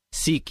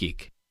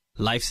 SeatGeek.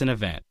 Life's an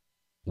event.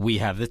 We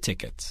have the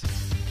tickets.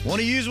 Want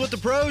to use what the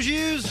pros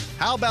use?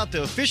 How about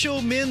the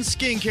official men's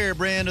skincare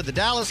brand of the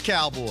Dallas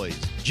Cowboys,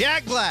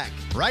 Jack Black?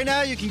 Right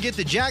now, you can get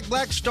the Jack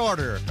Black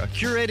Starter, a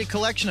curated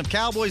collection of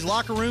Cowboys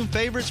locker room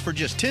favorites for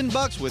just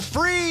 $10 with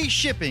free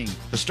shipping.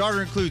 The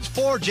starter includes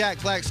 4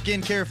 Jack Black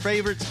skincare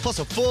favorites, plus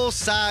a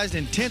full-sized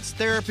intense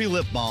therapy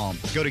lip balm.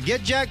 Go to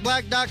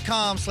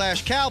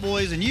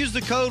getjackblack.com/Cowboys and use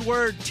the code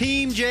word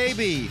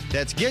TEAMJB.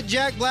 That's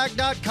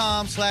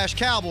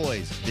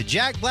getjackblack.com/Cowboys. The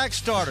Jack Black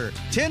Starter,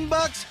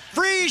 $10,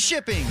 free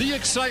shipping. The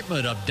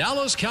excitement of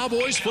Dallas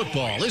Cowboys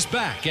football is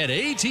back at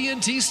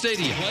AT&T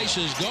Stadium. The place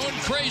is going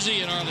crazy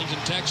in Arlington,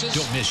 Texas.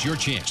 Don't miss your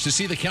chance to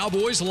see the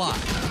Cowboys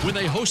live when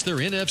they host their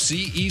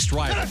NFC East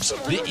rivals,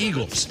 the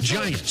Eagles,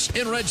 Giants,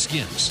 and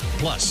Redskins,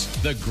 plus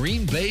the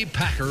Green Bay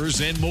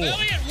Packers and more.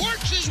 Elliott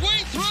works his way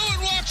through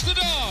and walks the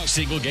dog.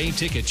 Single game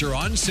tickets are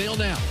on sale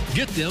now.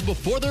 Get them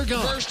before they're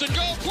gone. First and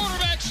goal,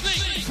 quarterback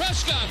sneak.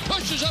 Prescott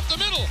pushes up the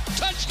middle.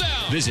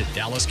 Touchdown. Visit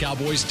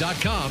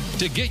DallasCowboys.com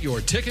to get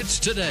your tickets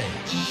today.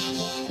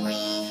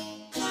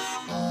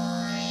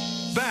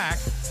 Back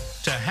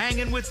to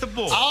Hanging with the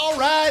Boys. All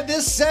right,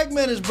 this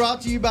segment is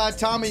brought to you by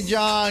Tommy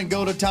John.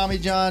 Go to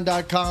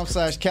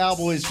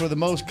TommyJohn.com/Cowboys for the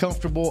most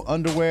comfortable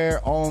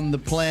underwear on the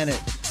planet.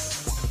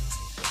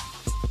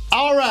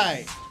 All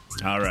right.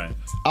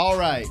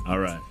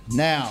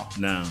 Now.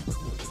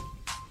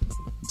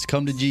 It's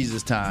come to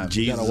Jesus time.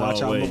 We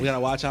gotta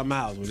watch our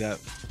mouths.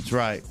 That's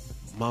right.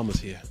 Mama's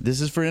here.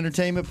 This is for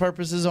entertainment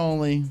purposes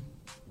only.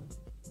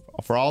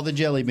 For all the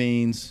jelly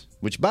beans,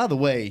 which, by the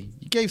way,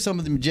 you gave some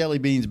of them jelly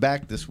beans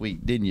back this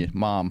week, didn't you,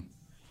 Mom?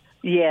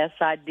 Yes,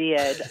 I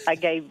did. I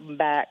gave them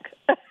back.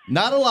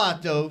 Not a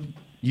lot, though.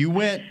 You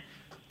went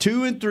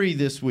 2-3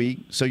 this week,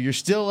 so you're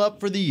still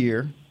up for the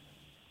year.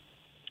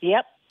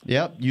 Yep.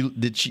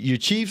 Your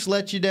Chiefs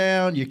let you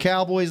down, your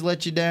Cowboys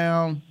let you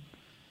down,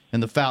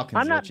 and the Falcons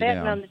let you down. I'm not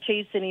betting on the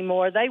Chiefs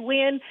anymore. They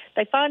win.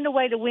 They find a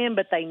way to win,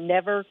 but they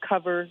never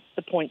cover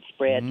the point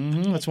spread.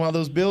 Mm-hmm. That's why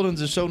those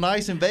buildings are so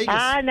nice in Vegas.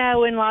 I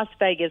know, in Las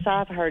Vegas.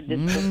 I've heard this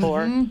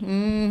before.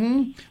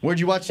 Mm-hmm. Where'd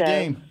you watch the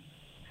game?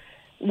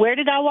 Where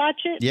did I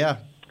watch it? Yeah.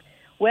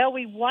 Well,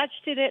 we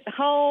watched it at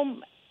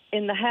home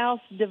in the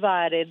house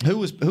divided. Who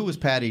was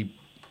Patty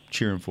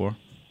cheering for?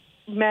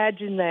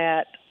 Imagine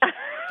that.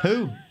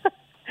 Who?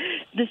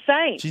 The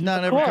Saints. She's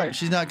not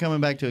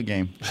coming back to a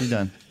game. She's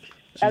done.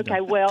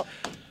 Well.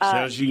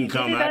 So she can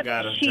come. I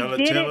got her. Tell her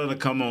to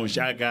come on.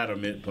 I got her,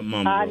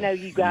 Mama. I know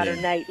you got her,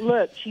 Nate.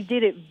 Look, she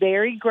did it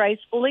very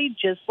gracefully,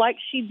 just like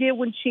she did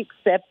when she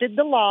accepted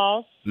the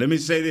loss. Let me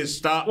say this.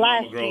 Stop,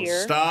 last Mama Gross. year.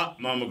 Stop,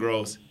 Mama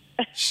Gross.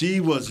 She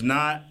was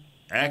not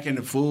acting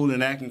the fool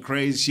and acting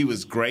crazy. She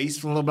was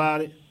graceful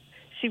about it.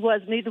 She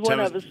was. Neither one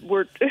of us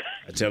were.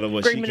 I tell her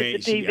what she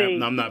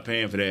can't. I'm not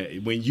paying for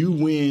that. When you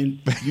win,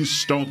 you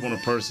stomp on a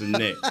person's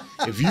neck.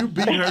 If you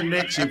beat her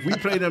next year, if we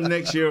play them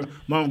next year,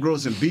 Mom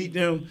Gross, and beat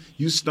them,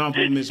 you stomp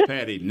on Miss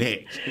Patty's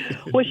neck.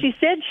 Well, she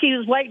said she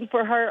was waiting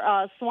for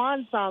her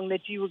swan song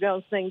that you were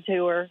going to sing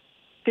to her.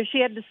 Because she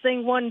had to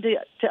sing one to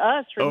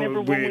us.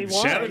 Remember when we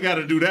won? Shadow got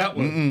to do that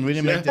one. We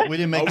didn't make that. We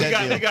didn't make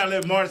that deal. We got to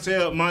let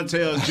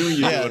Montel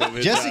Jr. do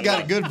it. Jesse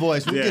got a good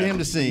voice. We'll get him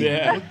to sing.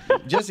 Yeah.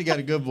 Jesse got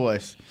a good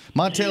voice.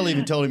 Montel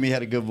even told him he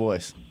had a good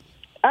voice.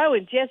 Oh,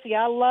 and Jesse,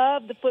 I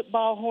love the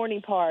football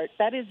horny part.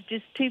 That is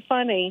just too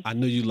funny. I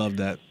knew you loved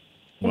that.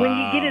 When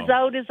you get as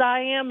old as I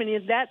am, and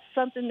if that's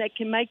something that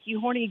can make you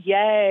horny,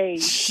 yay.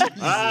 That's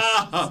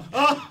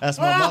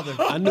my mother.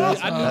 I knew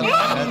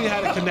we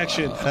had a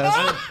connection.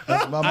 That's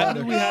my mother. I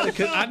knew we had a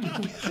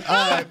connection.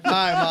 All right,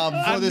 Mom.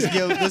 Before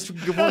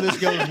this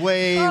goes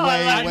way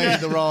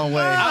the wrong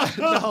way.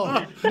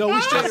 No, we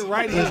stayed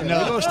right here.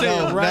 We're going to stay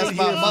right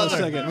here for a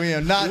second. We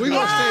are not. We're going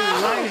to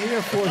stay right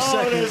here for a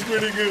second. Oh, that's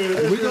pretty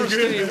good. We're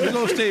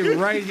going to stay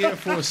right here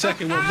for a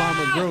second with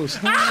Mama Gross.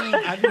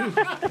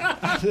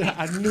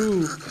 I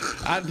knew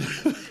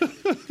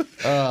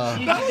That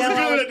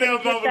was good,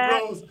 there, Mama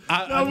Gross.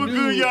 That was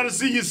good. Y'all to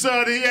see your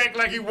son. He act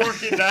like he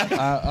working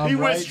now. He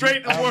went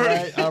straight to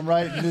work. I'm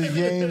writing these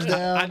games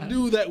down. I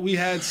knew that we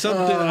had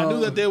something. I knew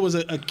that there was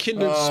a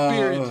kindred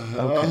spirit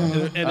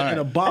and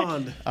a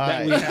bond.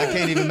 That we had. I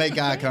can't even make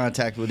eye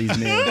contact with these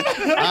men.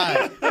 All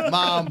right,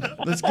 Mom,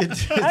 let's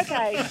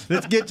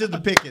get to the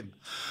picking.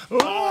 All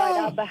right,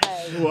 I'll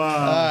behave. Wow.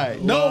 All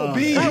right. No,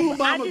 be you,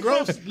 Mama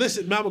Gross.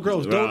 Listen, Mama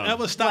Gross, don't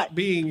ever stop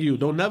being you.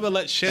 Don't never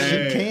let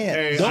Shannon. She can't.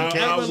 Hey, Don't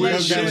ever I let will get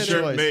a Shannon.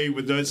 shirt made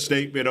with that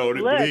statement on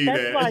it. Look, Believe that's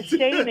that. why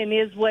Shannon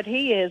is what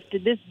he is to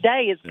this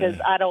day is because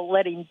I don't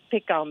let him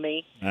pick on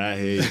me. I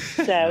hear you.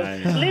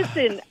 So,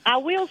 listen, I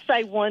will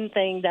say one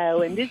thing,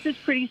 though, and this is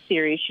pretty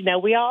serious. You know,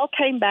 we all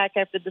came back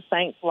after the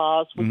Saints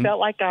loss. We felt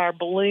like our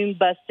balloon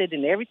busted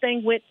and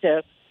everything went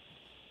to,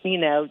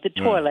 the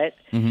toilet.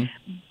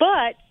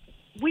 But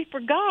we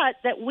forgot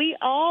that we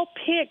all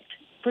picked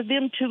for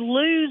them to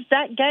lose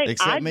that game.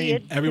 Except me.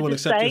 Did. Everyone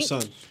except your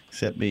son.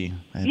 Except me.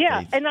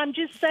 Yeah, and I'm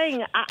just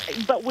saying,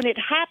 but when it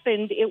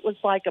happened, it was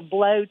like a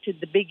blow to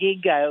the big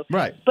ego.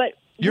 Right. But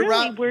You're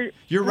really, right. We're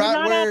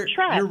not where off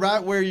track. you're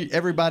right where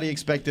everybody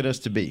expected us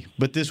to be.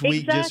 But this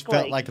week just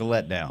felt Exactly. like a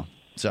letdown.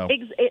 So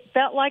It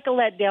felt like a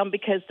letdown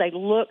because they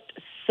looked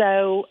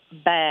so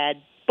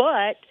bad.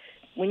 But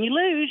when you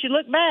lose, you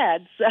look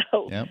bad.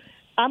 So Yep.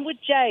 I'm with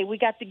Jay. We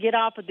got to get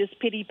off of this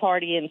pity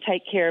party and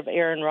take care of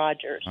Aaron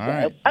Rodgers. All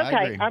right, I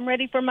Okay, agree. I'm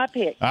ready for my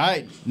pick. all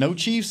right, no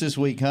Chiefs this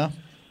week, huh?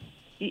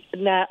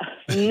 No,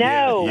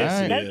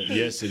 Yes, no it is. Chiefs.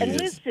 Yes, it and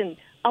is. listen,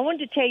 I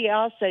wanted to tell you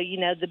also,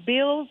 the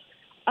Bills,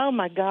 oh,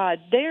 my God,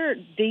 their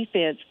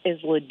defense is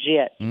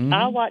legit.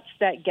 I watched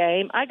that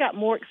game. I got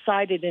more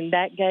excited in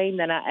that game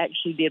than I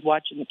actually did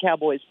watching the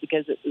Cowboys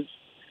because it was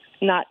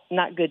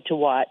not good to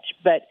watch.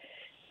 But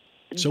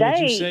So would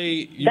you say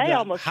you they got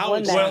almost how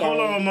won that Well, game. hold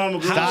on, Mama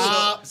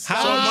Gross.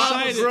 How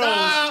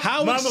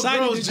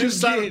excited did you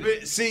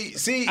get? See,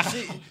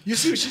 you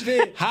see what she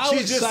did? How she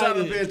just out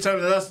of excited? there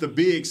telling us to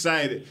be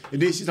excited.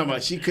 And then she's talking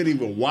about she couldn't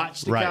even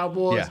watch the Right,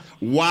 Cowboys.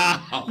 yeah.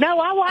 Wow. No,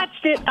 I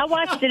watched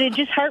it. It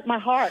just hurt my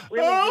heart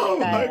really, Oh, really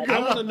my bad. God. I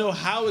want to know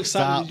how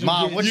excited did you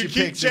Mom, get? what's You your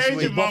keep pick this changing,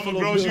 week? Mama Buffalo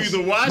Gross. You Bills.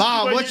 either watch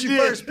Mom, it or what's you your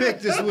did. first pick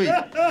this week?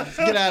 Let's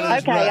get out of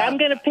this. Okay, rut. I'm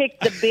going to pick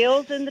the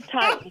Bills and the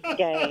Titans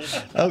game.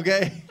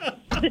 Okay.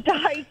 The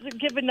Titans are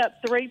giving up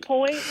 3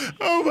 points.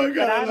 Oh, my But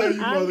God. I love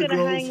you, I'm Mother going to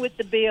Gross. hang with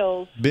the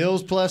Bills.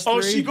 Bills plus 3.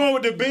 Oh, she going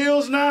with the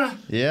Bills now?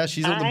 Yeah,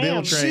 she's on the I Bill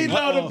am. She train.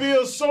 love the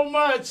Bills so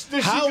much.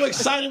 that How she-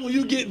 excited will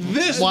you get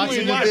this Watching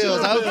week? the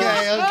Bills.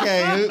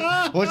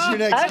 Okay. What's your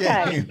next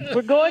Okay, game?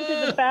 we're going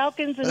to the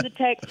Falcons and the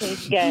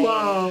Texans game.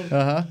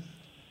 Uh-huh.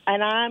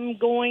 And I'm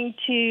going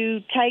to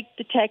take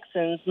the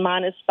Texans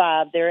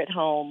 -5. They're at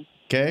home.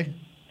 Okay.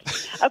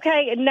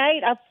 Okay, and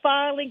Nate, I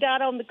finally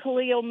got on the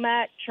Khalil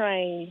Mack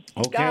train.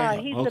 Okay, God,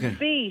 he's okay. a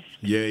beast.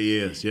 Yeah, he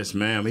is. Yes,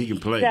 ma'am. He can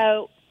play.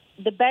 So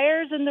the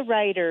Bears and the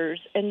Raiders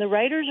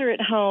are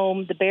at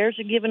home. The Bears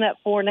are giving up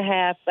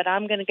 4.5, but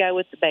I'm going to go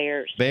with the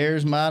Bears.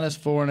 Bears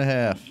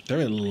 -4.5.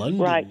 They're in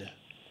London. Right.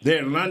 They're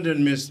in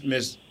London, Miss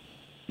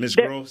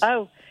They're- Gross.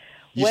 Oh,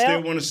 You well,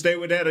 still want to stay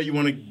with that, or you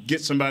want to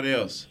get somebody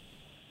else?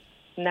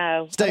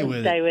 no. Stay I'll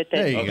with stay it. with it.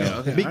 There you Okay, go.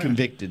 okay, Be all right.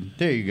 convicted.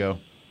 There you go.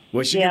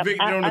 Well, she Yeah,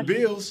 convicted on the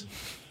Bills.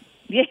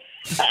 Yeah,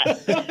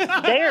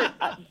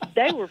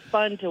 they were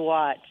fun to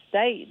watch.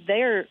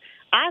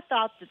 I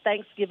thought the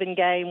Thanksgiving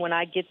game when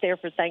I get there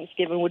for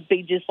Thanksgiving would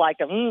be just like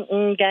a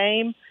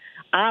game.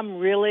 I'm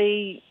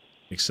really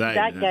Excited.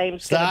 that huh?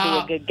 game's going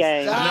to be a good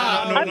game.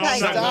 Stop. No, Okay,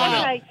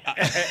 stop.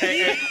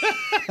 okay.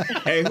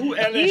 Hey, who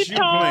LSU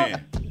Utah.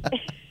 playing?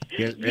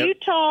 Yes, yep.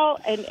 Utah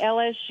and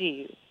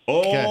LSU.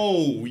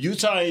 Oh,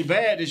 Utah ain't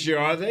bad this year,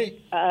 are they?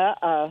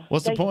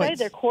 What's the They points? say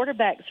their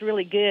quarterback's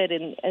really good,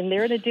 and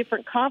they're in a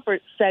different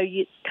conference, so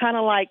it's kind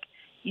of like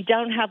you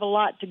don't have a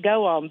lot to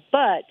go on.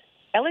 But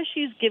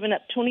LSU's given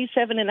up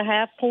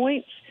 27.5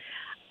 points.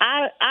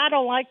 I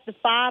don't like the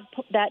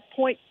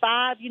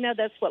 0.5. You know,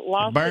 that's what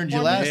lost Burned it you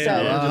for last me. Yeah, time.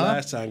 I learned it Uh-huh.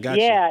 last time. Gotcha.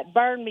 Yeah, it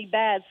burned me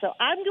bad. So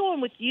I'm going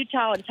with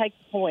Utah and take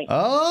the point.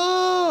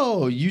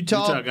 Oh,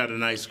 Utah got a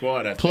nice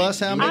squad. I Plus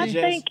think. how Do I many?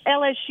 they, Jess? think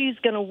LSU's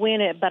going to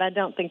win it, but I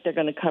don't think they're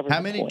going to cover How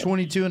the many? point.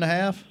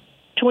 22.5?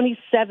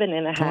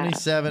 27.5.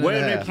 27 Where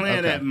and a are they half. playing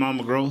Okay. at,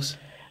 Mama Gross?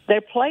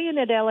 They're playing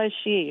at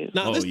LSU.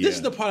 Now, Oh, this yeah.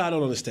 is the part I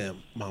don't understand,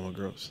 Mama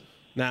Gross.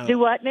 Now, Do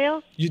what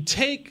now? you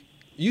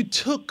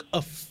took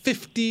a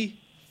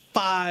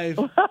 55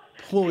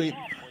 point,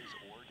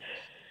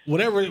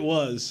 whatever it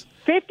was.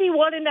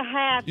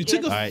 51.5. You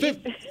took is-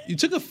 you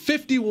took a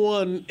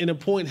 51 in a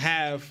point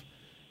half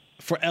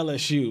for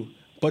LSU,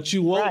 but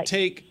you won't Right.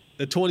 take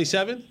the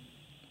 27.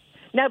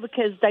 No,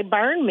 because they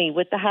burned me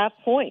with the half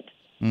point.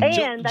 Mm-hmm.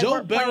 And they Joe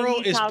weren't playing Burrow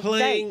is Utah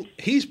playing.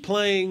 State. He's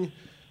playing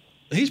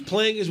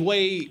his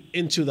way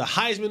into the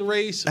Heisman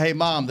race. Hey,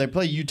 Mom, they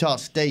play Utah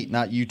State,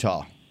 not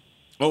Utah.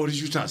 Oh,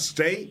 this Utah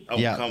State? Oh,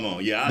 Yeah. come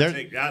on. Yeah,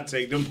 I'll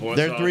take them points.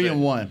 They're all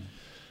 3-1. day.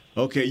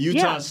 Okay, Utah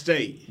Yeah.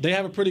 State. They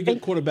have a pretty good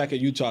quarterback at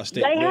Utah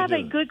State. They have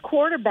a do. good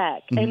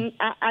quarterback, and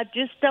I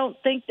just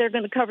don't think they're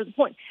going to cover the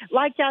point.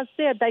 Like I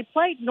said, they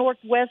played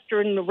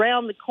Northwestern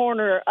around the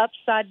corner,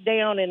 upside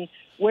down, and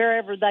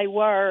wherever they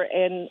were,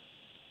 and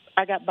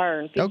I got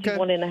burned,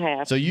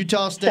 51.5. So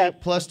Utah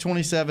State plus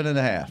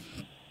 27.5.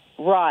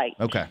 Right.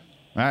 Okay.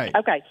 All right.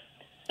 Okay.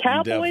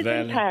 Cowboys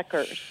and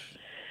Packers.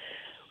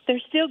 They're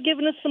still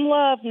giving us some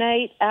love,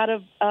 Nate, out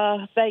of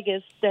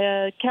Vegas.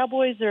 The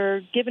Cowboys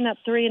are giving up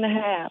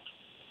 3.5.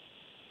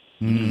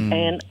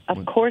 And,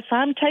 of course,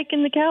 I'm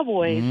taking the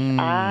Cowboys.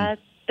 I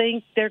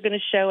think they're going to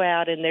show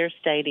out in their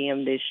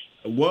stadium this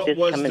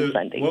coming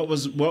Sunday. What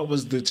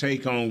was the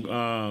take on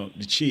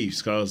the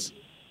Chiefs? Because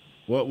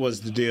what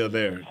was the deal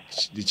there?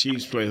 The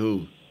Chiefs play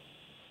who?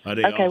 Are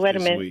they okay, off wait a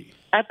this minute. week?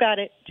 I've got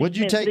it. What'd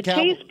you take, The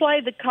Chiefs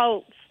play the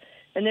Colts,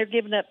 and they're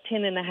giving up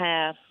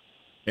 10.5.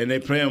 And they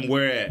play them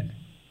where at?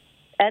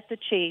 At the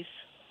Chiefs.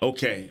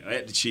 Okay,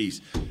 at the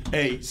Chiefs.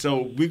 Hey,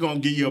 so we're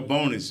going to give you a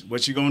bonus.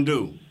 What you going to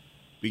do?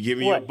 We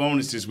giving you a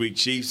bonus this week,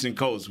 Chiefs and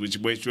Colts. Which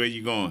way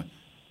you going?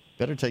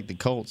 Better take the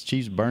Colts.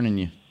 Chiefs burning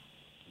you.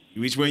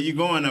 Which way you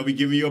going? Now we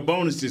giving you a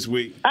bonus this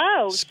week.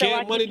 Oh,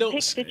 Scared money don't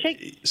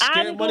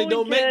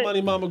make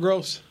money, Mama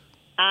Gross.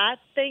 I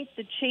think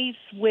the Chiefs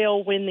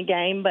will win the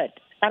game, but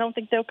I don't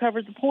think they'll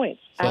cover the points.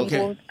 I'm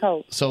going with the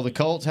Colts. So the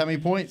Colts, how many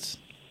points?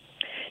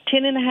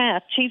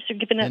 10.5. Chiefs are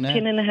giving up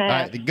 10.5. All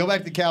right, go back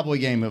to the Cowboy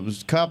game. It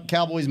was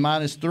Cowboys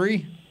minus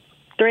 3?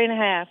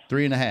 3.5.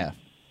 3.5.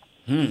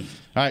 All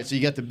right, so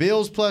you got the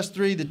Bills plus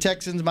 3, the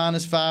Texans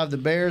minus 5, the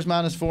Bears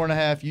minus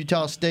 4.5,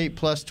 Utah State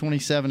plus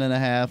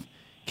 27.5,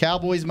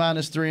 Cowboys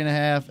minus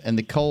 3.5, and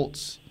the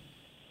Colts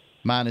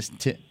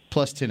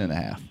plus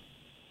 10.5.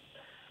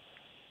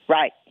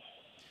 Right.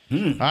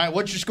 All right,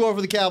 what's your score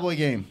for the Cowboy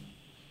game?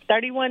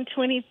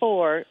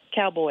 31-24,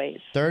 Cowboys.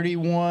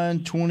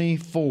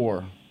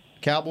 31-24.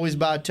 Cowboys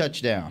by a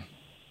touchdown.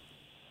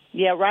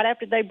 Yeah, right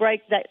after they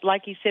break that,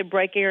 like you said,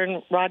 break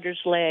Aaron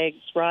Rodgers'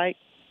 legs, right?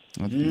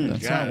 That's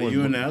God, not what,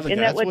 you and the other Isn't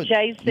guy. that what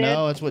Jay said?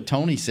 No, that's what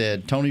Tony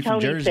said. Tony from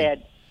Jersey.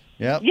 said.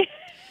 Yep.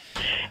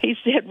 He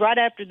said right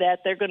after that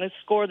they're going to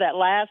score that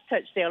last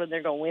touchdown and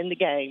they're going to win the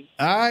game.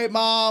 All right,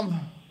 Mom.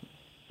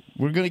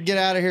 We're going to get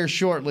out of here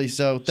shortly,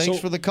 so thanks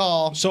for the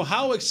call. So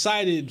how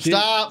excited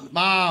Stop,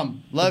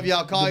 Mom. Love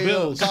y'all. Call you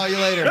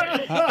later.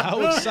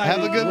 How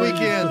excited Have a good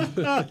weekend.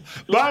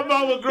 Bye,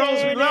 Mama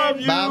Gross. We love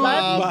you. Bye,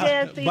 Mom. Love you,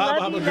 Jesse. Bye, Love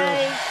Mama you, Girl.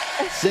 Nate.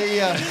 See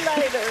ya. See you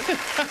later.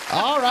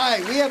 All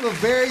right, we have a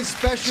very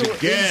special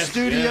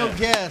in-studio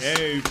guest.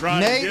 Hey,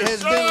 Friday. Nate Yes, has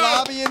sir. been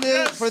lobbying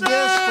Yes, for sir.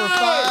 this for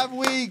 5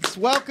 weeks.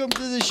 Welcome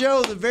to the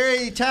show, the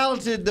very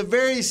talented, the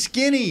very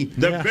skinny,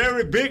 The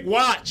very big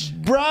watch.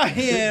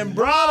 Brian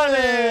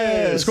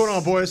Broaddus. What's going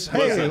on, boys?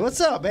 Hey,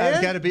 what's up,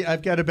 man?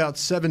 I've got about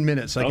 7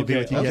 minutes I could be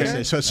Okay, with you okay. guys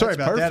today. So sorry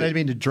That's about that. I perfect. didn't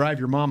mean to drive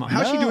your mama.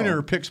 How's she No. doing in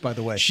her picks, by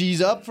the way?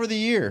 She's up for the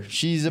year.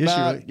 She's she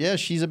about really?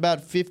 she's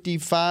about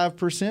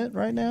 55%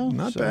 right now.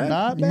 Not So bad.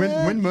 Not You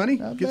bad. win money.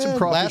 Not Get some bad.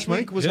 crawfish Last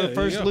money. week was Yeah, her there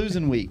first you go.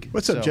 losing week.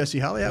 What's up, So- Jesse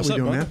Holly? How What's we up,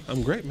 doing, brother? man?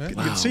 I'm great, man.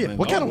 Good to see you. man.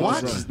 What kind of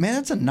watch? What's up? Man,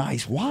 that's a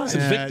nice watch.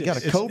 Invictus.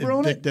 Got a Cobra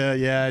on it?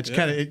 Yeah, it's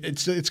kind of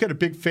it's got a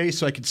big face,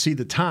 so I can see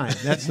the time.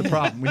 That's the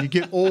problem. When you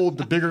get old,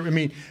 the bigger. I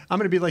mean, I'm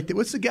going to be like,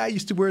 what's the guy who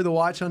used to wear the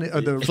watch on it?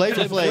 Or the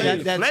Flavor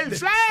Flav.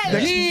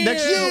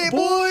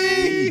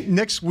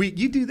 Next week,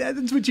 you do that.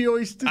 That's what you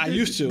always do. I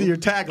used to. Your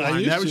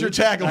tagline. That was your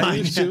tagline.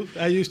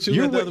 I used to.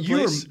 You at the were other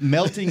place.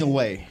 melting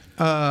away.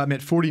 I'm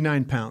at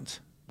 49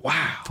 pounds.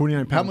 Wow.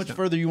 49 pounds. How much now.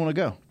 further you want to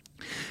go?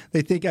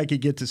 They think I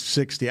could get to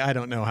 60. I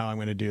don't know how I'm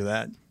going to do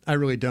that. I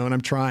really don't.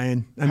 I'm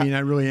trying. I mean, I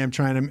really am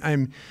trying.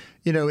 I'm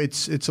you know,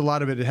 it's a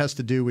lot of it. It has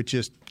to do with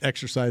just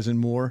exercising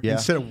more. Yeah.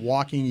 Instead of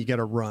walking, you got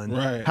to run.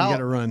 Right. You got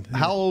to run.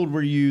 How old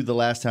were you the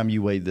last time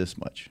you weighed this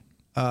much?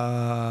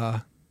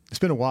 It's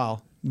been a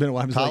while. It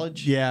was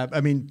College? Like, yeah. I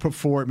mean,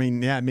 before. I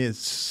mean, it's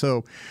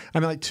so. I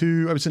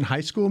was in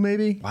high school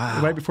maybe.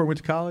 Wow. Right before I went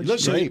to college. You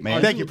look great,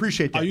 man. Thank you.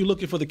 Appreciate that. Are you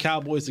looking for the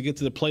Cowboys to get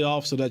to the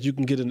playoffs so that you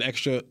can get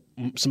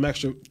some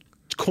extra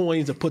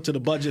coins to put to the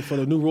budget for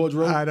the new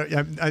wardrobe?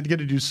 I got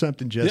to do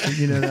something,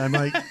 Jesse. You know, I'm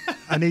like,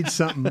 I need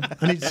something.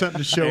 I need something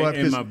to show up.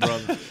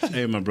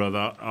 Hey, my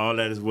brother. All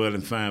that is well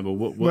and fine, but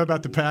what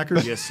about the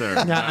Packers? Yes, sir.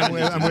 Nah, I'm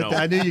with that.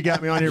 I knew you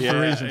got me on here for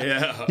a reason.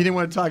 Yeah. You didn't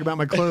want to talk about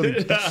my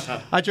clothing.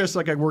 I dress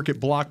like I work at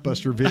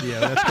Blockbuster Video.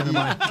 That's kind of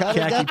my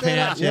khaki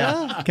pants.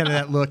 Yeah, kind of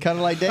that look. Kind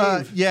of like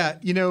Dave. Yeah,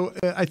 you know,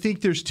 I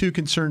think there's two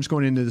concerns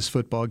going into this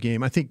football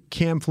game. I think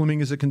Cam Fleming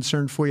is a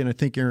concern for you, and I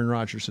think Aaron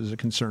Rodgers is a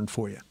concern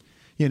for you.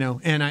 You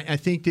know, and I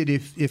think that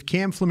if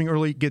Cam Fleming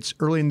gets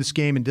early in this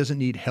game and doesn't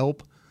need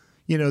help,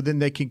 you know, then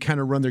they can kind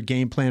of run their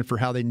game plan for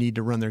how they need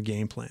to run their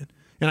game plan.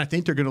 And I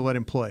think they're going to let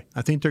him play.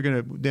 I think they're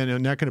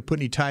not going to put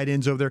any tight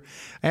ends over there.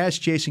 I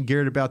asked Jason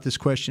Garrett about this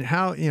question.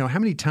 How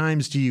many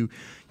times do you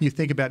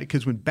think about it?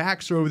 Because when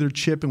backs are over there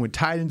chipping, when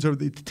tight ends are over,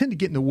 they tend to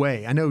get in the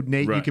way. I know,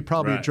 Nate, you could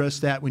probably address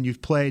that when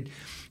you've played.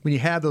 When you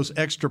have those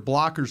extra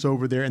blockers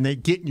over there and they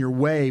get in your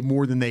way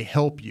more than they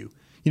help you.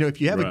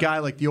 If you have a guy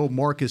like the old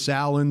Marcus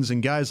Allens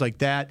and guys like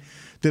that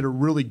are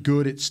really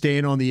good at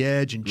staying on the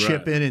edge and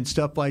chipping and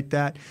stuff like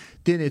that,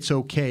 then it's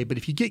okay. But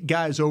if you get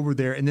guys over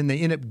there and then they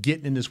end up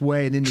getting in his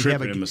way and then you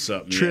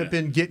have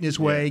tripping, getting his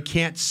way,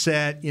 can't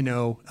set,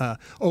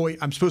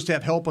 I'm supposed to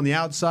have help on the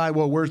outside.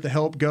 Well, where's the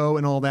help go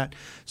and all that?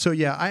 So,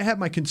 I have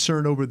my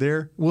concern over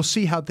there. We'll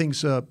see how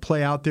things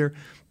play out there.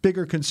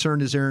 Bigger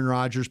concern is Aaron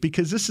Rodgers,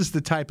 because this is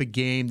the type of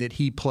game that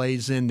he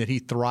plays in, that he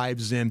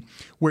thrives in,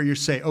 where you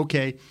say,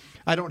 okay,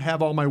 I don't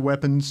have all my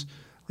weapons.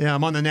 Yeah,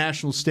 I'm on the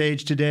national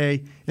stage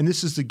today, and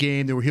this is the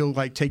game where he'll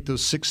take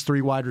those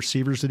 6'3" wide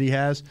receivers that he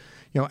has,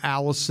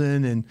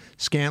 Allison and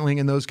Scantling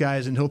and those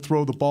guys, and he'll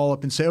throw the ball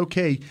up and say,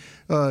 okay,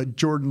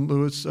 Jordan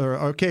Lewis, or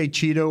okay,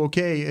 Cheeto,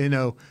 okay,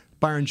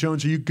 Byron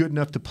Jones, are you good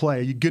enough to play?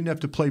 Are you good enough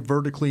to play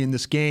vertically in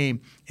this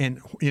game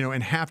and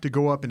have to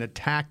go up and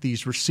attack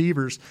these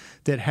receivers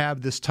that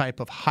have this type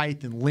of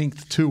height and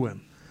length to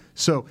him?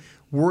 So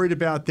worried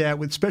about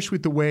that, especially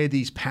with the way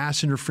these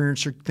pass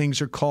interference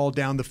things are called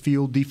down the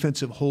field,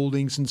 defensive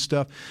holdings and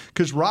stuff,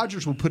 because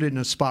Rodgers will put it in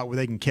a spot where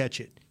they can catch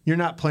it. You're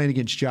not playing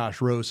against Josh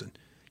Rosen.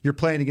 You're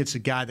playing against a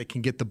guy that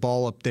can get the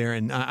ball up there,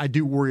 and I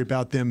do worry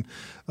about them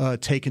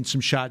taking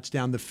some shots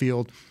down the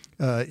field.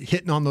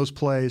 Hitting on those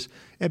plays.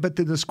 But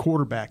then this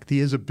quarterback,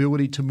 his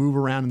ability to move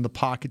around in the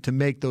pocket, to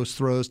make those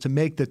throws, to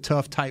make the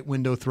tough, tight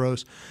window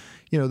throws,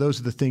 those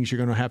are the things you're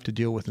going to have to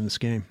deal with in this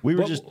game. What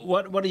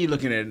are you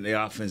looking at in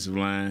the offensive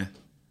line?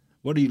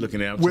 What are you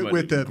looking at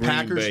with the Green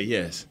Packers? Bay,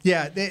 yes.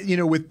 Yeah,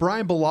 with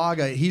Brian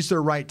Bulaga, he's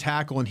their right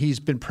tackle, and he's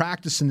been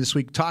practicing this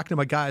week, talking to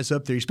my guys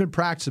up there. He's been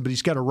practicing, but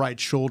he's got a right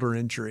shoulder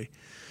injury.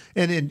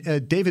 And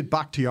then David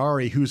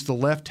Bakhtiari, who's the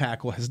left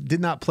tackle,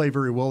 did not play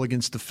very well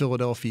against the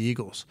Philadelphia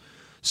Eagles.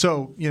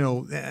 So,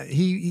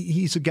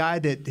 he's a guy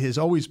that has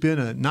always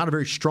been not a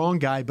very strong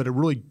guy, but a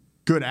really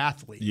good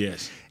athlete.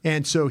 Yes.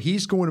 And so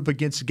he's going up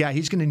against a guy,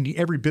 he's going to need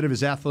every bit of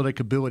his athletic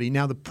ability.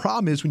 Now, the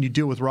problem is when you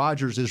deal with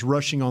Rodgers is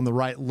rushing on the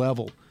right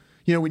level.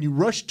 When you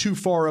rush too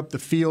far up the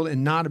field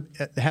and not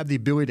have the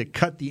ability to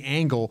cut the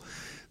angle,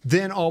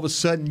 then all of a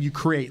sudden you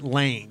create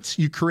lanes.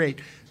 You create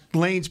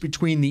lanes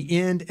between the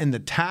end and the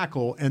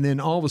tackle, and then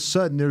all of a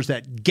sudden there's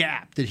that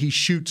gap that he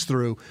shoots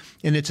through,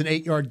 and it's an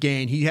 8-yard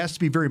gain. He has to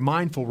be very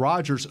mindful,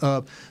 Rodgers,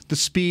 of the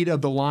speed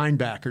of the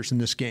linebackers in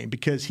this game,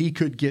 because he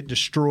could get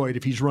destroyed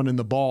if he's running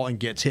the ball and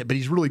gets hit. But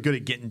he's really good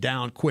at getting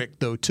down quick,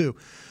 though, too.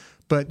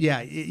 But,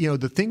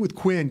 the thing with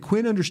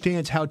Quinn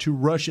understands how to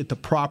rush at the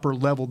proper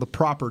level, the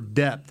proper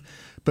depth.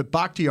 But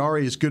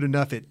Bakhtiari is good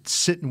enough at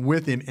sitting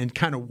with him and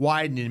kind of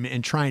widening him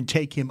and try and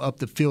take him up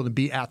the field and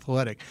be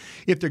athletic.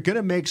 If they're going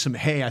to make some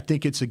hay, I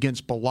think it's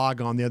against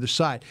Bulaga on the other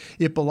side.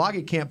 If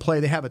Bulaga can't play,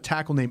 they have a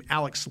tackle named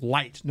Alex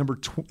Light, number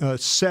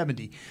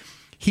 70.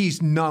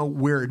 He's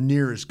nowhere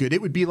near as good.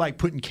 It would be like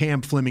putting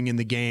Cam Fleming in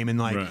the game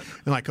and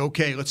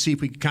okay, let's see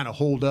if we can kind of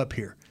hold up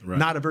here. Right.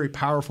 Not a very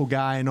powerful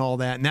guy and all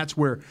that, and that's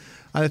where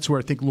I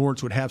think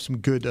Lawrence would have some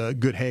good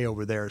hay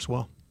over there as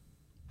well.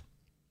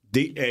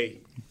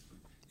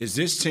 Is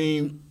this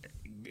team,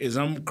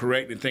 I'm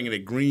correct in thinking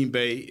that Green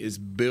Bay is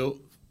built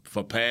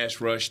for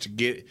pass rush to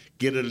get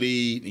a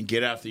lead and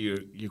get after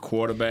your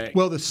quarterback?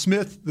 Well, the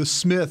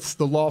Smiths,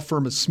 the law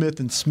firm is Smith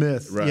and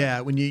Smith. Right.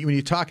 Yeah, when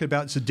you're talking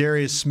about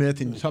Zadarius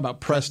Smith and you talk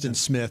about Preston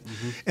Smith,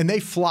 and they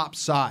flop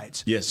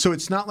sides. Yes. So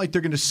it's not like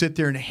they're going to sit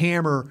there and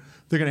hammer.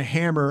 They're going to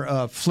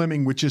hammer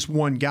Fleming with just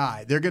one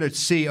guy. They're going to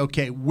see,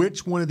 okay,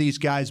 which one of these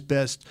guys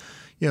best.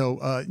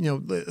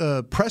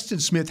 Preston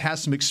Smith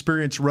has some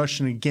experience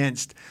rushing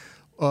against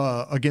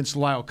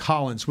Lyle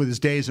Collins with his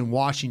days in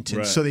Washington.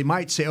 Right. So they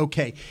might say,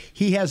 okay,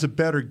 he has a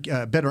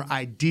better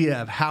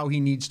idea of how he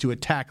needs to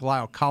attack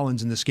Lyle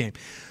Collins in this game.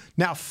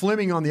 Now,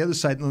 Fleming on the other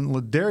side,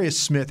 Ladarius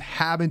Smith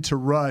having to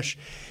rush,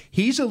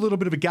 he's a little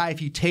bit of a guy.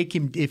 If you take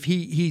him, if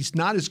he's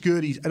not as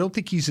good, I don't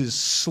think he's as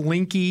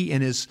slinky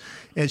and as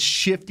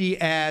shifty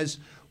as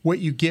what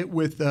you get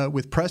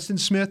with Preston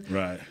Smith.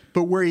 Right.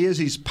 But where he is,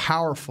 he's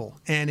powerful.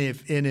 And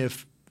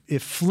if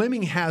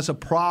Fleming has a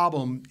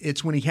problem,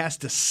 it's when he has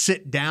to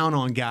sit down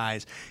on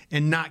guys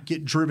and not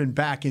get driven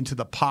back into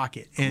the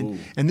pocket. And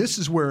this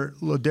is where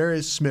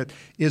Ladarius Smith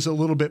is a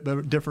little bit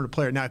different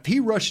player. Now, if he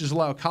rushes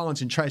Lyle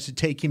Collins and tries to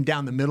take him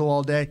down the middle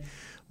all day,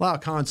 Lyle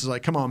Collins is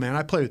like, come on, man,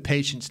 I play with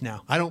patience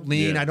now. I don't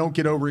lean. I don't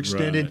get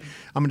overextended. Right.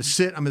 I'm going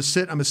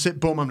to sit,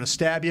 boom, I'm going to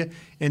stab you.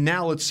 And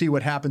now let's see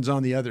what happens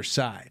on the other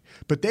side.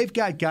 But they've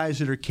got guys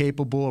that are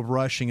capable of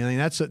rushing. I mean,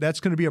 that's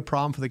going to be a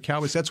problem for the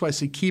Cowboys. That's why I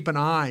say keep an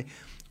eye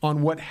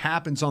on what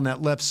happens on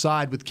that left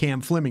side with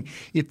Cam Fleming.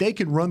 If they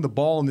can run the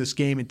ball in this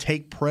game and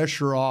take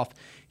pressure off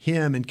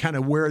him and kind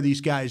of wear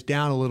these guys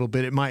down a little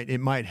bit, it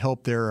might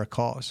help their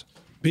cause.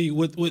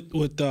 With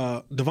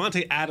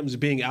Devontae Adams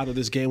being out of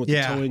this game with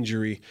the toe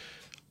injury,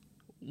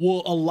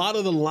 will a lot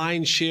of the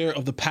lion's share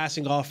of the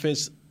passing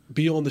offense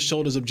be on the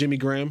shoulders of Jimmy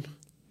Graham?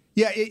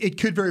 Yeah, it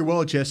could very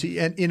well, Jesse.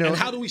 And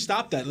how do we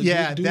stop that?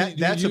 Yeah, do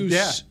that's you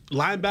use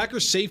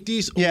linebackers,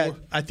 safeties. Or?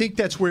 I think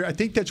that's where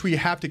you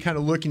have to kind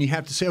of look and you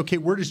have to say, okay,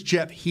 where does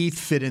Jeff Heath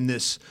fit in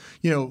this?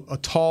 A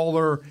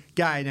taller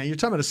guy. Now you're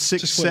talking about a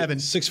 6'7",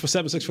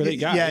 6'7",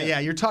 6'8" guy. Yeah.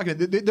 You're talking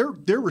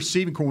their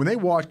receiving core. When they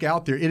walk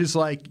out there, it is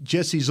like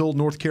Jesse's old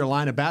North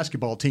Carolina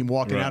basketball team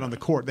walking out on the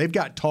court. They've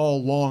got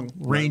tall, long,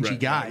 rangy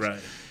guys. Right.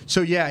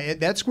 So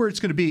that's where it's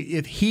going to be.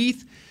 If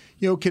Heath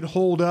could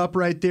hold up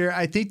right there.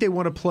 I think they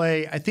want to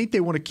play. I think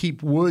they want to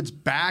keep Woods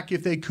back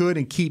if they could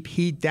and keep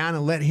Heath down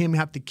and let him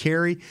have to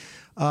carry.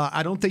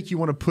 I don't think you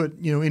want to put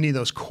any of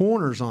those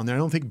corners on there. I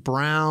don't think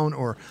Brown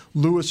or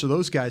Lewis or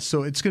those guys.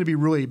 So it's going to be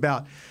really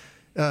about.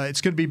 They're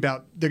going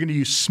to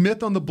use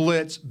Smith on the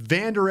blitz.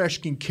 Van Der Esch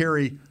can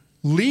carry.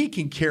 Lee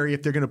can carry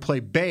if they're going to play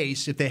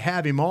base. If they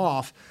have him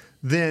off,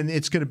 then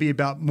it's going to be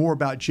more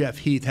about Jeff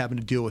Heath having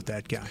to deal with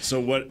that guy.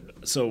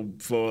 So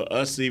for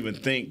us to even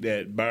think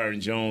that Byron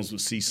Jones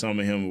would see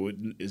some of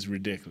him is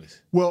ridiculous.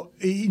 Well,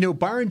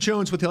 Byron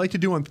Jones, what they like to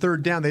do on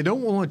third down, they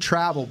don't want to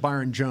travel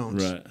Byron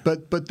Jones, right?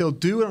 But they'll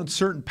do it on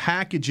certain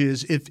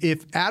packages.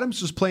 If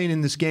Adams was playing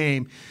in this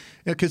game,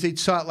 because they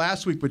saw it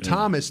last week with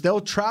Thomas, they'll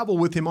travel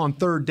with him on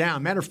third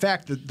down. Matter of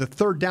fact, the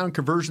third down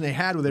conversion they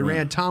had where they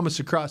ran Thomas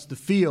across the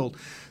field,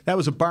 that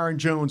was a Byron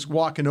Jones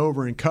walking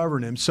over and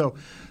covering him. So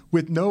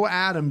with no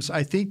Adams,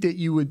 I think that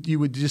you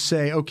would just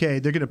say, okay,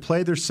 they're going to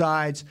play their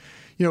sides.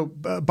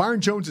 Byron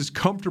Jones is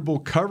comfortable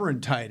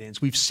covering tight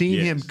ends. We've seen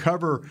him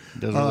cover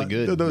really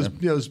good,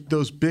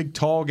 those big,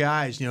 tall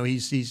guys.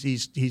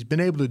 He's been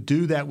able to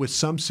do that with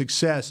some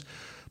success.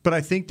 But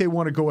I think they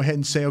want to go ahead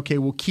and say, okay,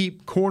 we'll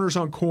keep corners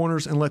on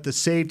corners and let the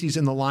safeties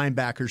and the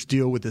linebackers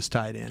deal with this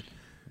tight end.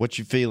 What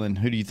you feeling?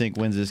 Who do you think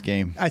wins this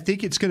game? I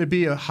think it's going to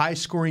be a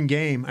high-scoring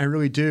game. I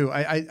really do.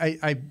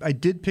 I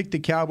did pick the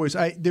Cowboys.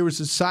 There was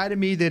a side of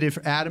me that if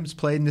Adams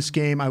played in this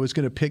game, I was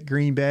going to pick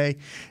Green Bay.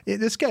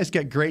 This guy's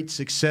got great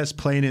success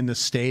playing in the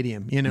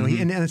stadium.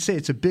 And I say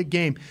it's a big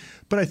game.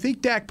 But I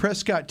think Dak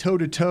Prescott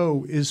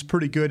toe-to-toe is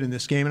pretty good in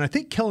this game. And I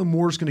think Kellen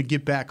Moore's going to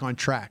get back on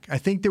track. I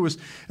think that was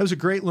a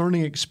great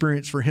learning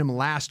experience for him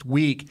last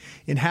week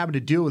in having to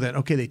deal with that.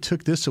 Okay, they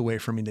took this away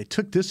from me. They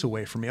took this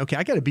away from me. Okay,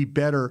 I got to be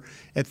better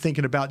at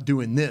thinking about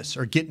doing this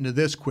or getting to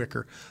this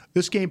quicker.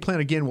 This game plan,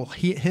 again, will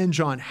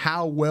hinge on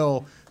how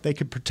well they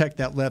could protect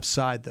that left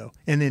side, though,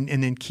 and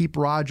then keep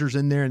Rodgers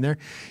in there. And there,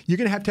 you're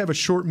going to have a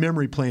short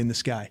memory playing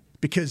this guy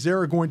because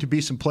there are going to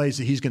be some plays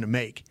that he's going to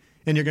make.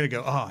 And you're going to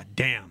go, oh,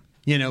 damn.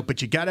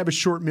 But you got to have a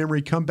short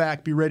memory, come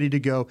back, be ready to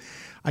go.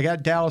 I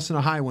got Dallas in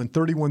a high one,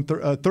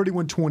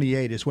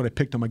 31-28 is what I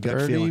picked on my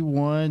gut feeling.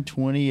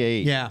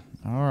 31-28. Yeah.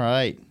 All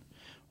right.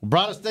 Well,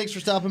 Broadus, thanks for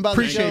stopping by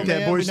Appreciate the show, that,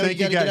 man. boys. We know Thank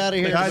you you, got guys.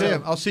 to get out of here. I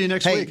do. I'll see you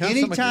next week.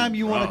 Anytime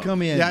you want to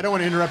come in. Yeah, I don't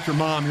want to interrupt your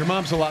mom. Your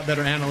mom's a lot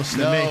better analyst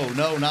than me.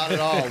 No, not at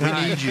all.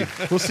 We need you.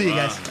 We'll see you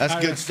guys. That's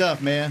good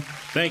stuff, man.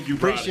 Thank you,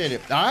 Appreciate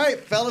it. All right,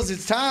 fellas,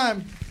 it's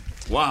time.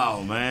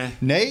 Wow, man.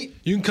 Nate?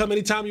 You can come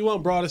anytime you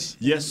want, Broadus.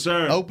 Yes,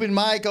 sir. Open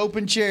mic,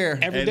 open chair.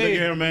 Every day.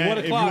 Look here, man. 1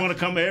 If you o'clock. want to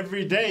come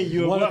every day,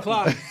 you're 1 welcome.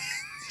 o'clock.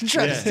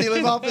 Trying to steal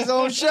him off his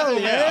own show,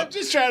 man. I'm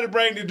just trying to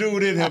bring the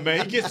dude in here,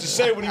 man. He gets to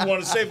say what he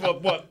want to say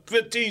for,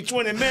 15,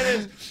 20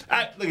 minutes?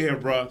 Look here,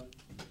 bro.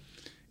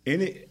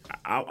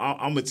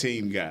 I'm a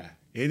team guy.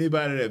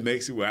 Anybody that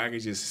makes it where I can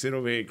just sit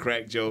over here and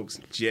crack jokes,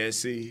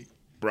 Jesse,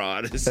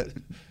 Broadus.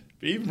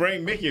 You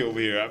bring Mickey over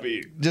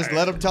here. Just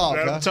let him talk.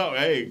 Let him talk.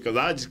 Hey, because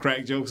I just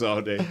crack jokes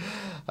all day.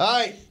 All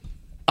right.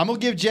 I'm going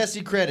to give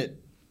Jesse credit.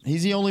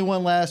 He's the only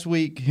one last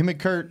week. Him and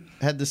Kurt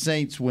had the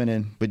Saints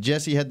winning, but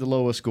Jesse had the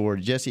lowest score.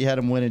 Jesse had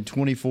him winning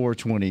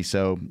 24-20,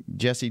 so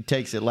Jesse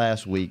takes it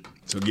last week.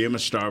 So give him a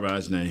star by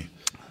his name.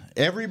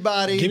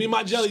 Everybody. Give me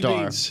my jelly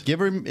beans. Give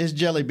him his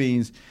jelly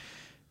beans.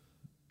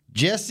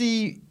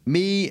 Jesse,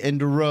 me, and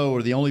DeRoe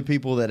are the only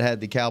people that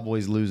had the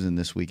Cowboys losing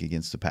this week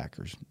against the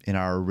Packers in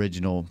our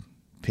original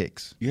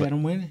picks. You had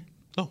them winning?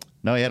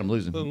 No, he had them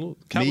losing. Me,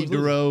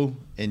 DeRoe,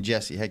 and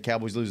Jesse had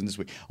Cowboys losing this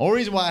week. Only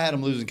reason why I had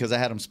them losing because I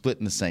had them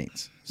splitting the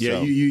Saints. Yeah,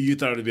 so. you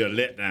thought it'd be a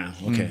letdown.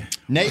 Okay.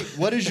 Nate,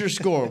 what is your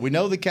score? We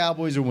know the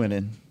Cowboys are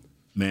winning.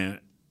 Man,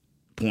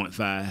 0.5.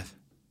 Think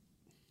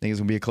it's going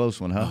to be a close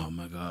one, huh? Oh,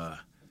 my God.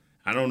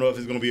 I don't know if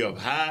it's going to be up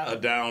high or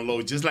down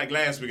low. Just like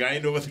last week, I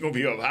didn't know if it's going to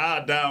be up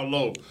high or down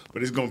low,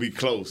 but it's going to be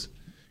close.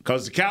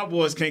 Because the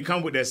Cowboys can't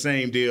come with that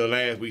same deal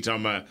last week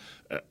talking about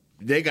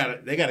they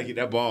got to get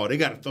that ball. They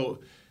got to throw.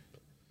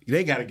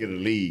 They got to get a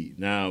lead.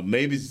 Now,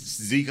 maybe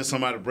Zeke or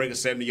somebody break a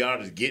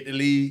 70-yarder to get the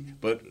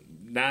lead, but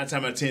 9 times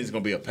out of 10 it's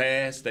going to be a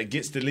pass that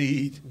gets the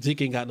lead.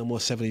 Zeke ain't got no more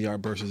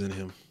 70-yard bursts in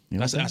him.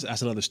 That's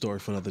another story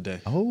for another day.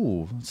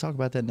 Oh, let's talk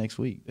about that next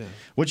week. Yeah.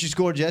 What's your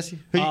score, Jesse?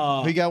 Who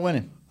you got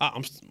winning?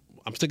 I'm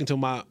sticking to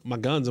my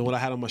guns and what I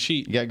had on my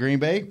sheet. You got Green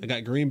Bay? I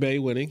got Green Bay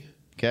winning.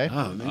 Okay.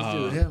 Oh, man,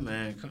 do it here,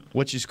 man.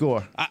 What's your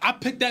score? I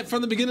picked that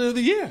from the beginning of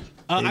the year.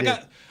 I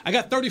got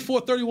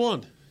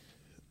 34-31.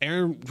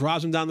 Aaron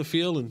drives him down the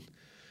field and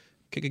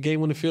kick a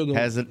game-winning field goal.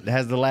 Has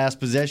the last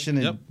possession.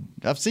 And yep.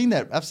 I've seen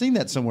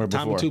that somewhere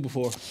before. Time or two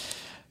before.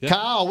 Yep.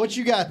 Kyle, what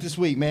you got this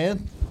week,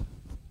 man?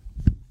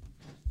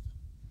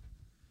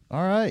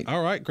 All right.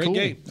 Great Cool.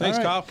 game. Thanks,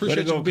 All right. Kyle.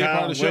 Appreciate you being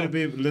part of the show.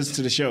 Listen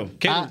to the show.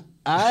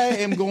 I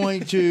am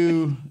going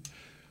to.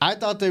 I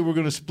thought they were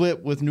going to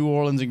split with New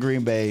Orleans and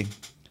Green Bay.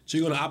 So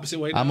you're going the opposite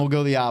way now? I'm going to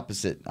go the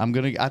opposite.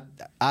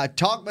 I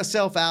talked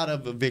myself out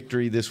of a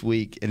victory this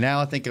week, and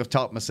now I think I've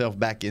talked myself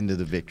back into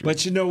the victory.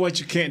 But you know what?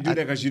 You can't do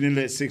that because you didn't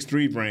let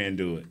 6'3" brand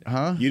do it.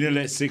 Huh? You didn't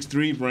let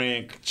 6'3"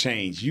 brand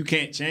change. You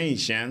can't change,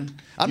 Shannon.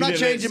 I'm not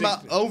changing my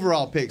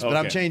overall picks, but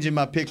I'm changing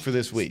my pick for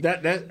this week.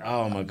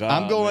 Oh my God!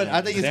 I'm going. Man.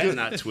 I think it's That's good.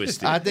 not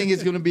twisted. I think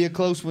it's going to be a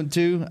close one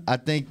too. I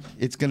think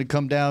it's going to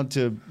come down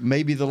to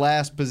maybe the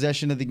last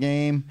possession of the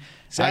game.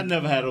 See, I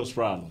never had those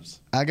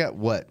problems. I got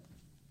what?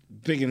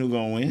 Picking who's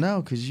going to win? No,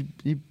 because you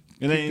ain't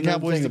the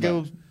Cowboys to go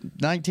about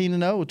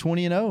 19-0,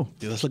 20-0.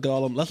 Yeah, let's look at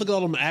all them. Let's look at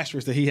all them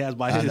asterisks that he has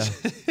by his.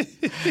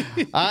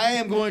 I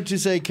am going to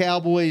say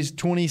Cowboys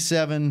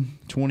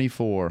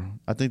 27-24.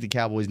 I think the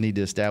Cowboys need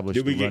to establish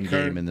the run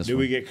game in this one. Did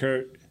we get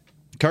Kurt?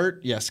 Kurt,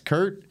 yes,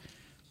 Kurt.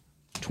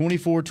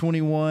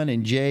 24-21,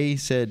 and Jay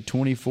said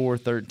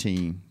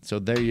 24-13. So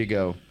there you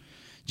go.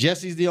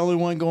 Jesse's the only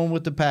one going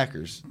with the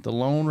Packers, the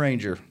Lone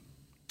Ranger.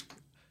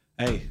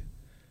 Hey,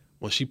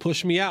 when she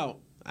pushed me out,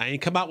 I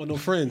ain't come out with no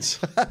friends.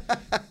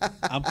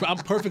 I'm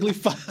perfectly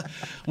fine.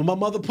 When my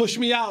mother pushed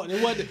me out,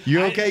 it wasn't.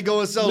 You're okay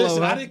going solo,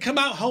 Listen, huh? I didn't come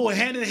out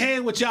hand in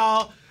hand with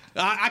y'all.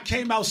 I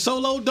came out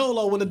solo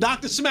dolo. When the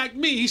doctor smacked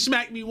me, he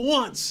smacked me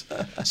once.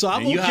 So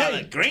I'm and you okay.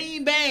 hollered,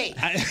 Green Bay.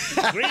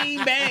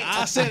 Green Bay.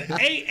 I said,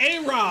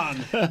 Aaron.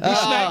 He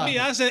smacked me.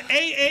 I said,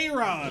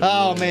 Aaron.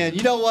 Oh, man.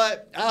 You know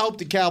what? I hope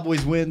the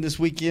Cowboys win this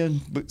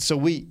weekend. But so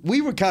we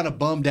were kind of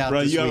bummed out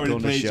Bro, this you week already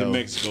on the played show. your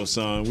Mexico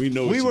song. We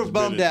know We were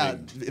bummed out.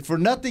 For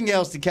nothing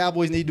else, the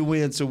Cowboys need to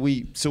win. So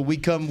we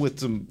come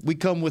with some. We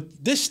come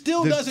with this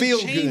still doesn't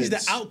change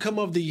the outcome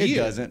of the year. It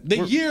doesn't. The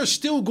year is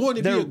still going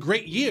to be a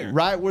great year.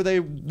 Right where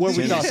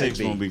we thought they'd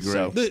be. Won't be great.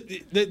 So.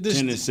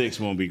 10-6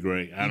 won't be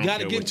great. I don't You got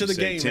to care get what into the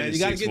say. game, man. You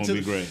got to get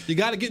into You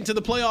got to get into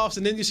the playoffs,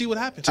 and then you see what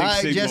happens. All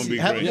right, Jesse,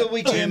 have a good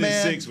weekend,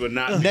 man. 10-6 would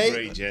not be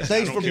great, Jesse.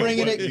 Thanks for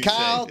bringing it,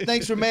 Kyle.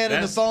 Thanks for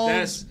manning the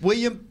phones,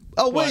 William.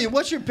 Oh, William,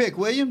 what's your pick,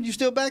 William? You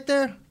still back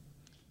there?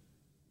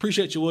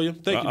 Appreciate you, William.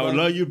 Thank you, I brother.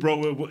 love you,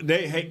 bro.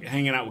 They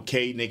hanging out with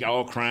Cade, and they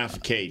all crying for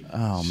Cade.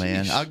 Oh,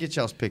 man. I'll get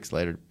y'all's picks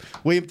later.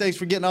 William, thanks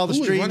for getting all the Who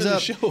is streams running up. the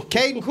show?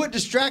 Caden, quit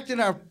distracting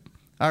our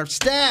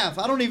staff.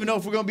 I don't even know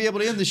if we're going to be able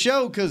to end the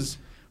show because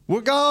we're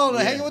gone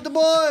hanging with the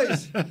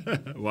boys.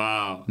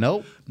 Wow.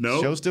 Nope.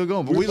 Show's still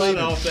going, but we let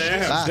leave off the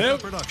air. A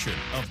production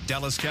of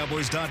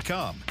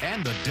DallasCowboys.com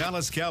and the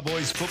Dallas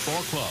Cowboys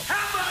Football Club.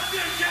 How about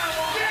this, Cowboys?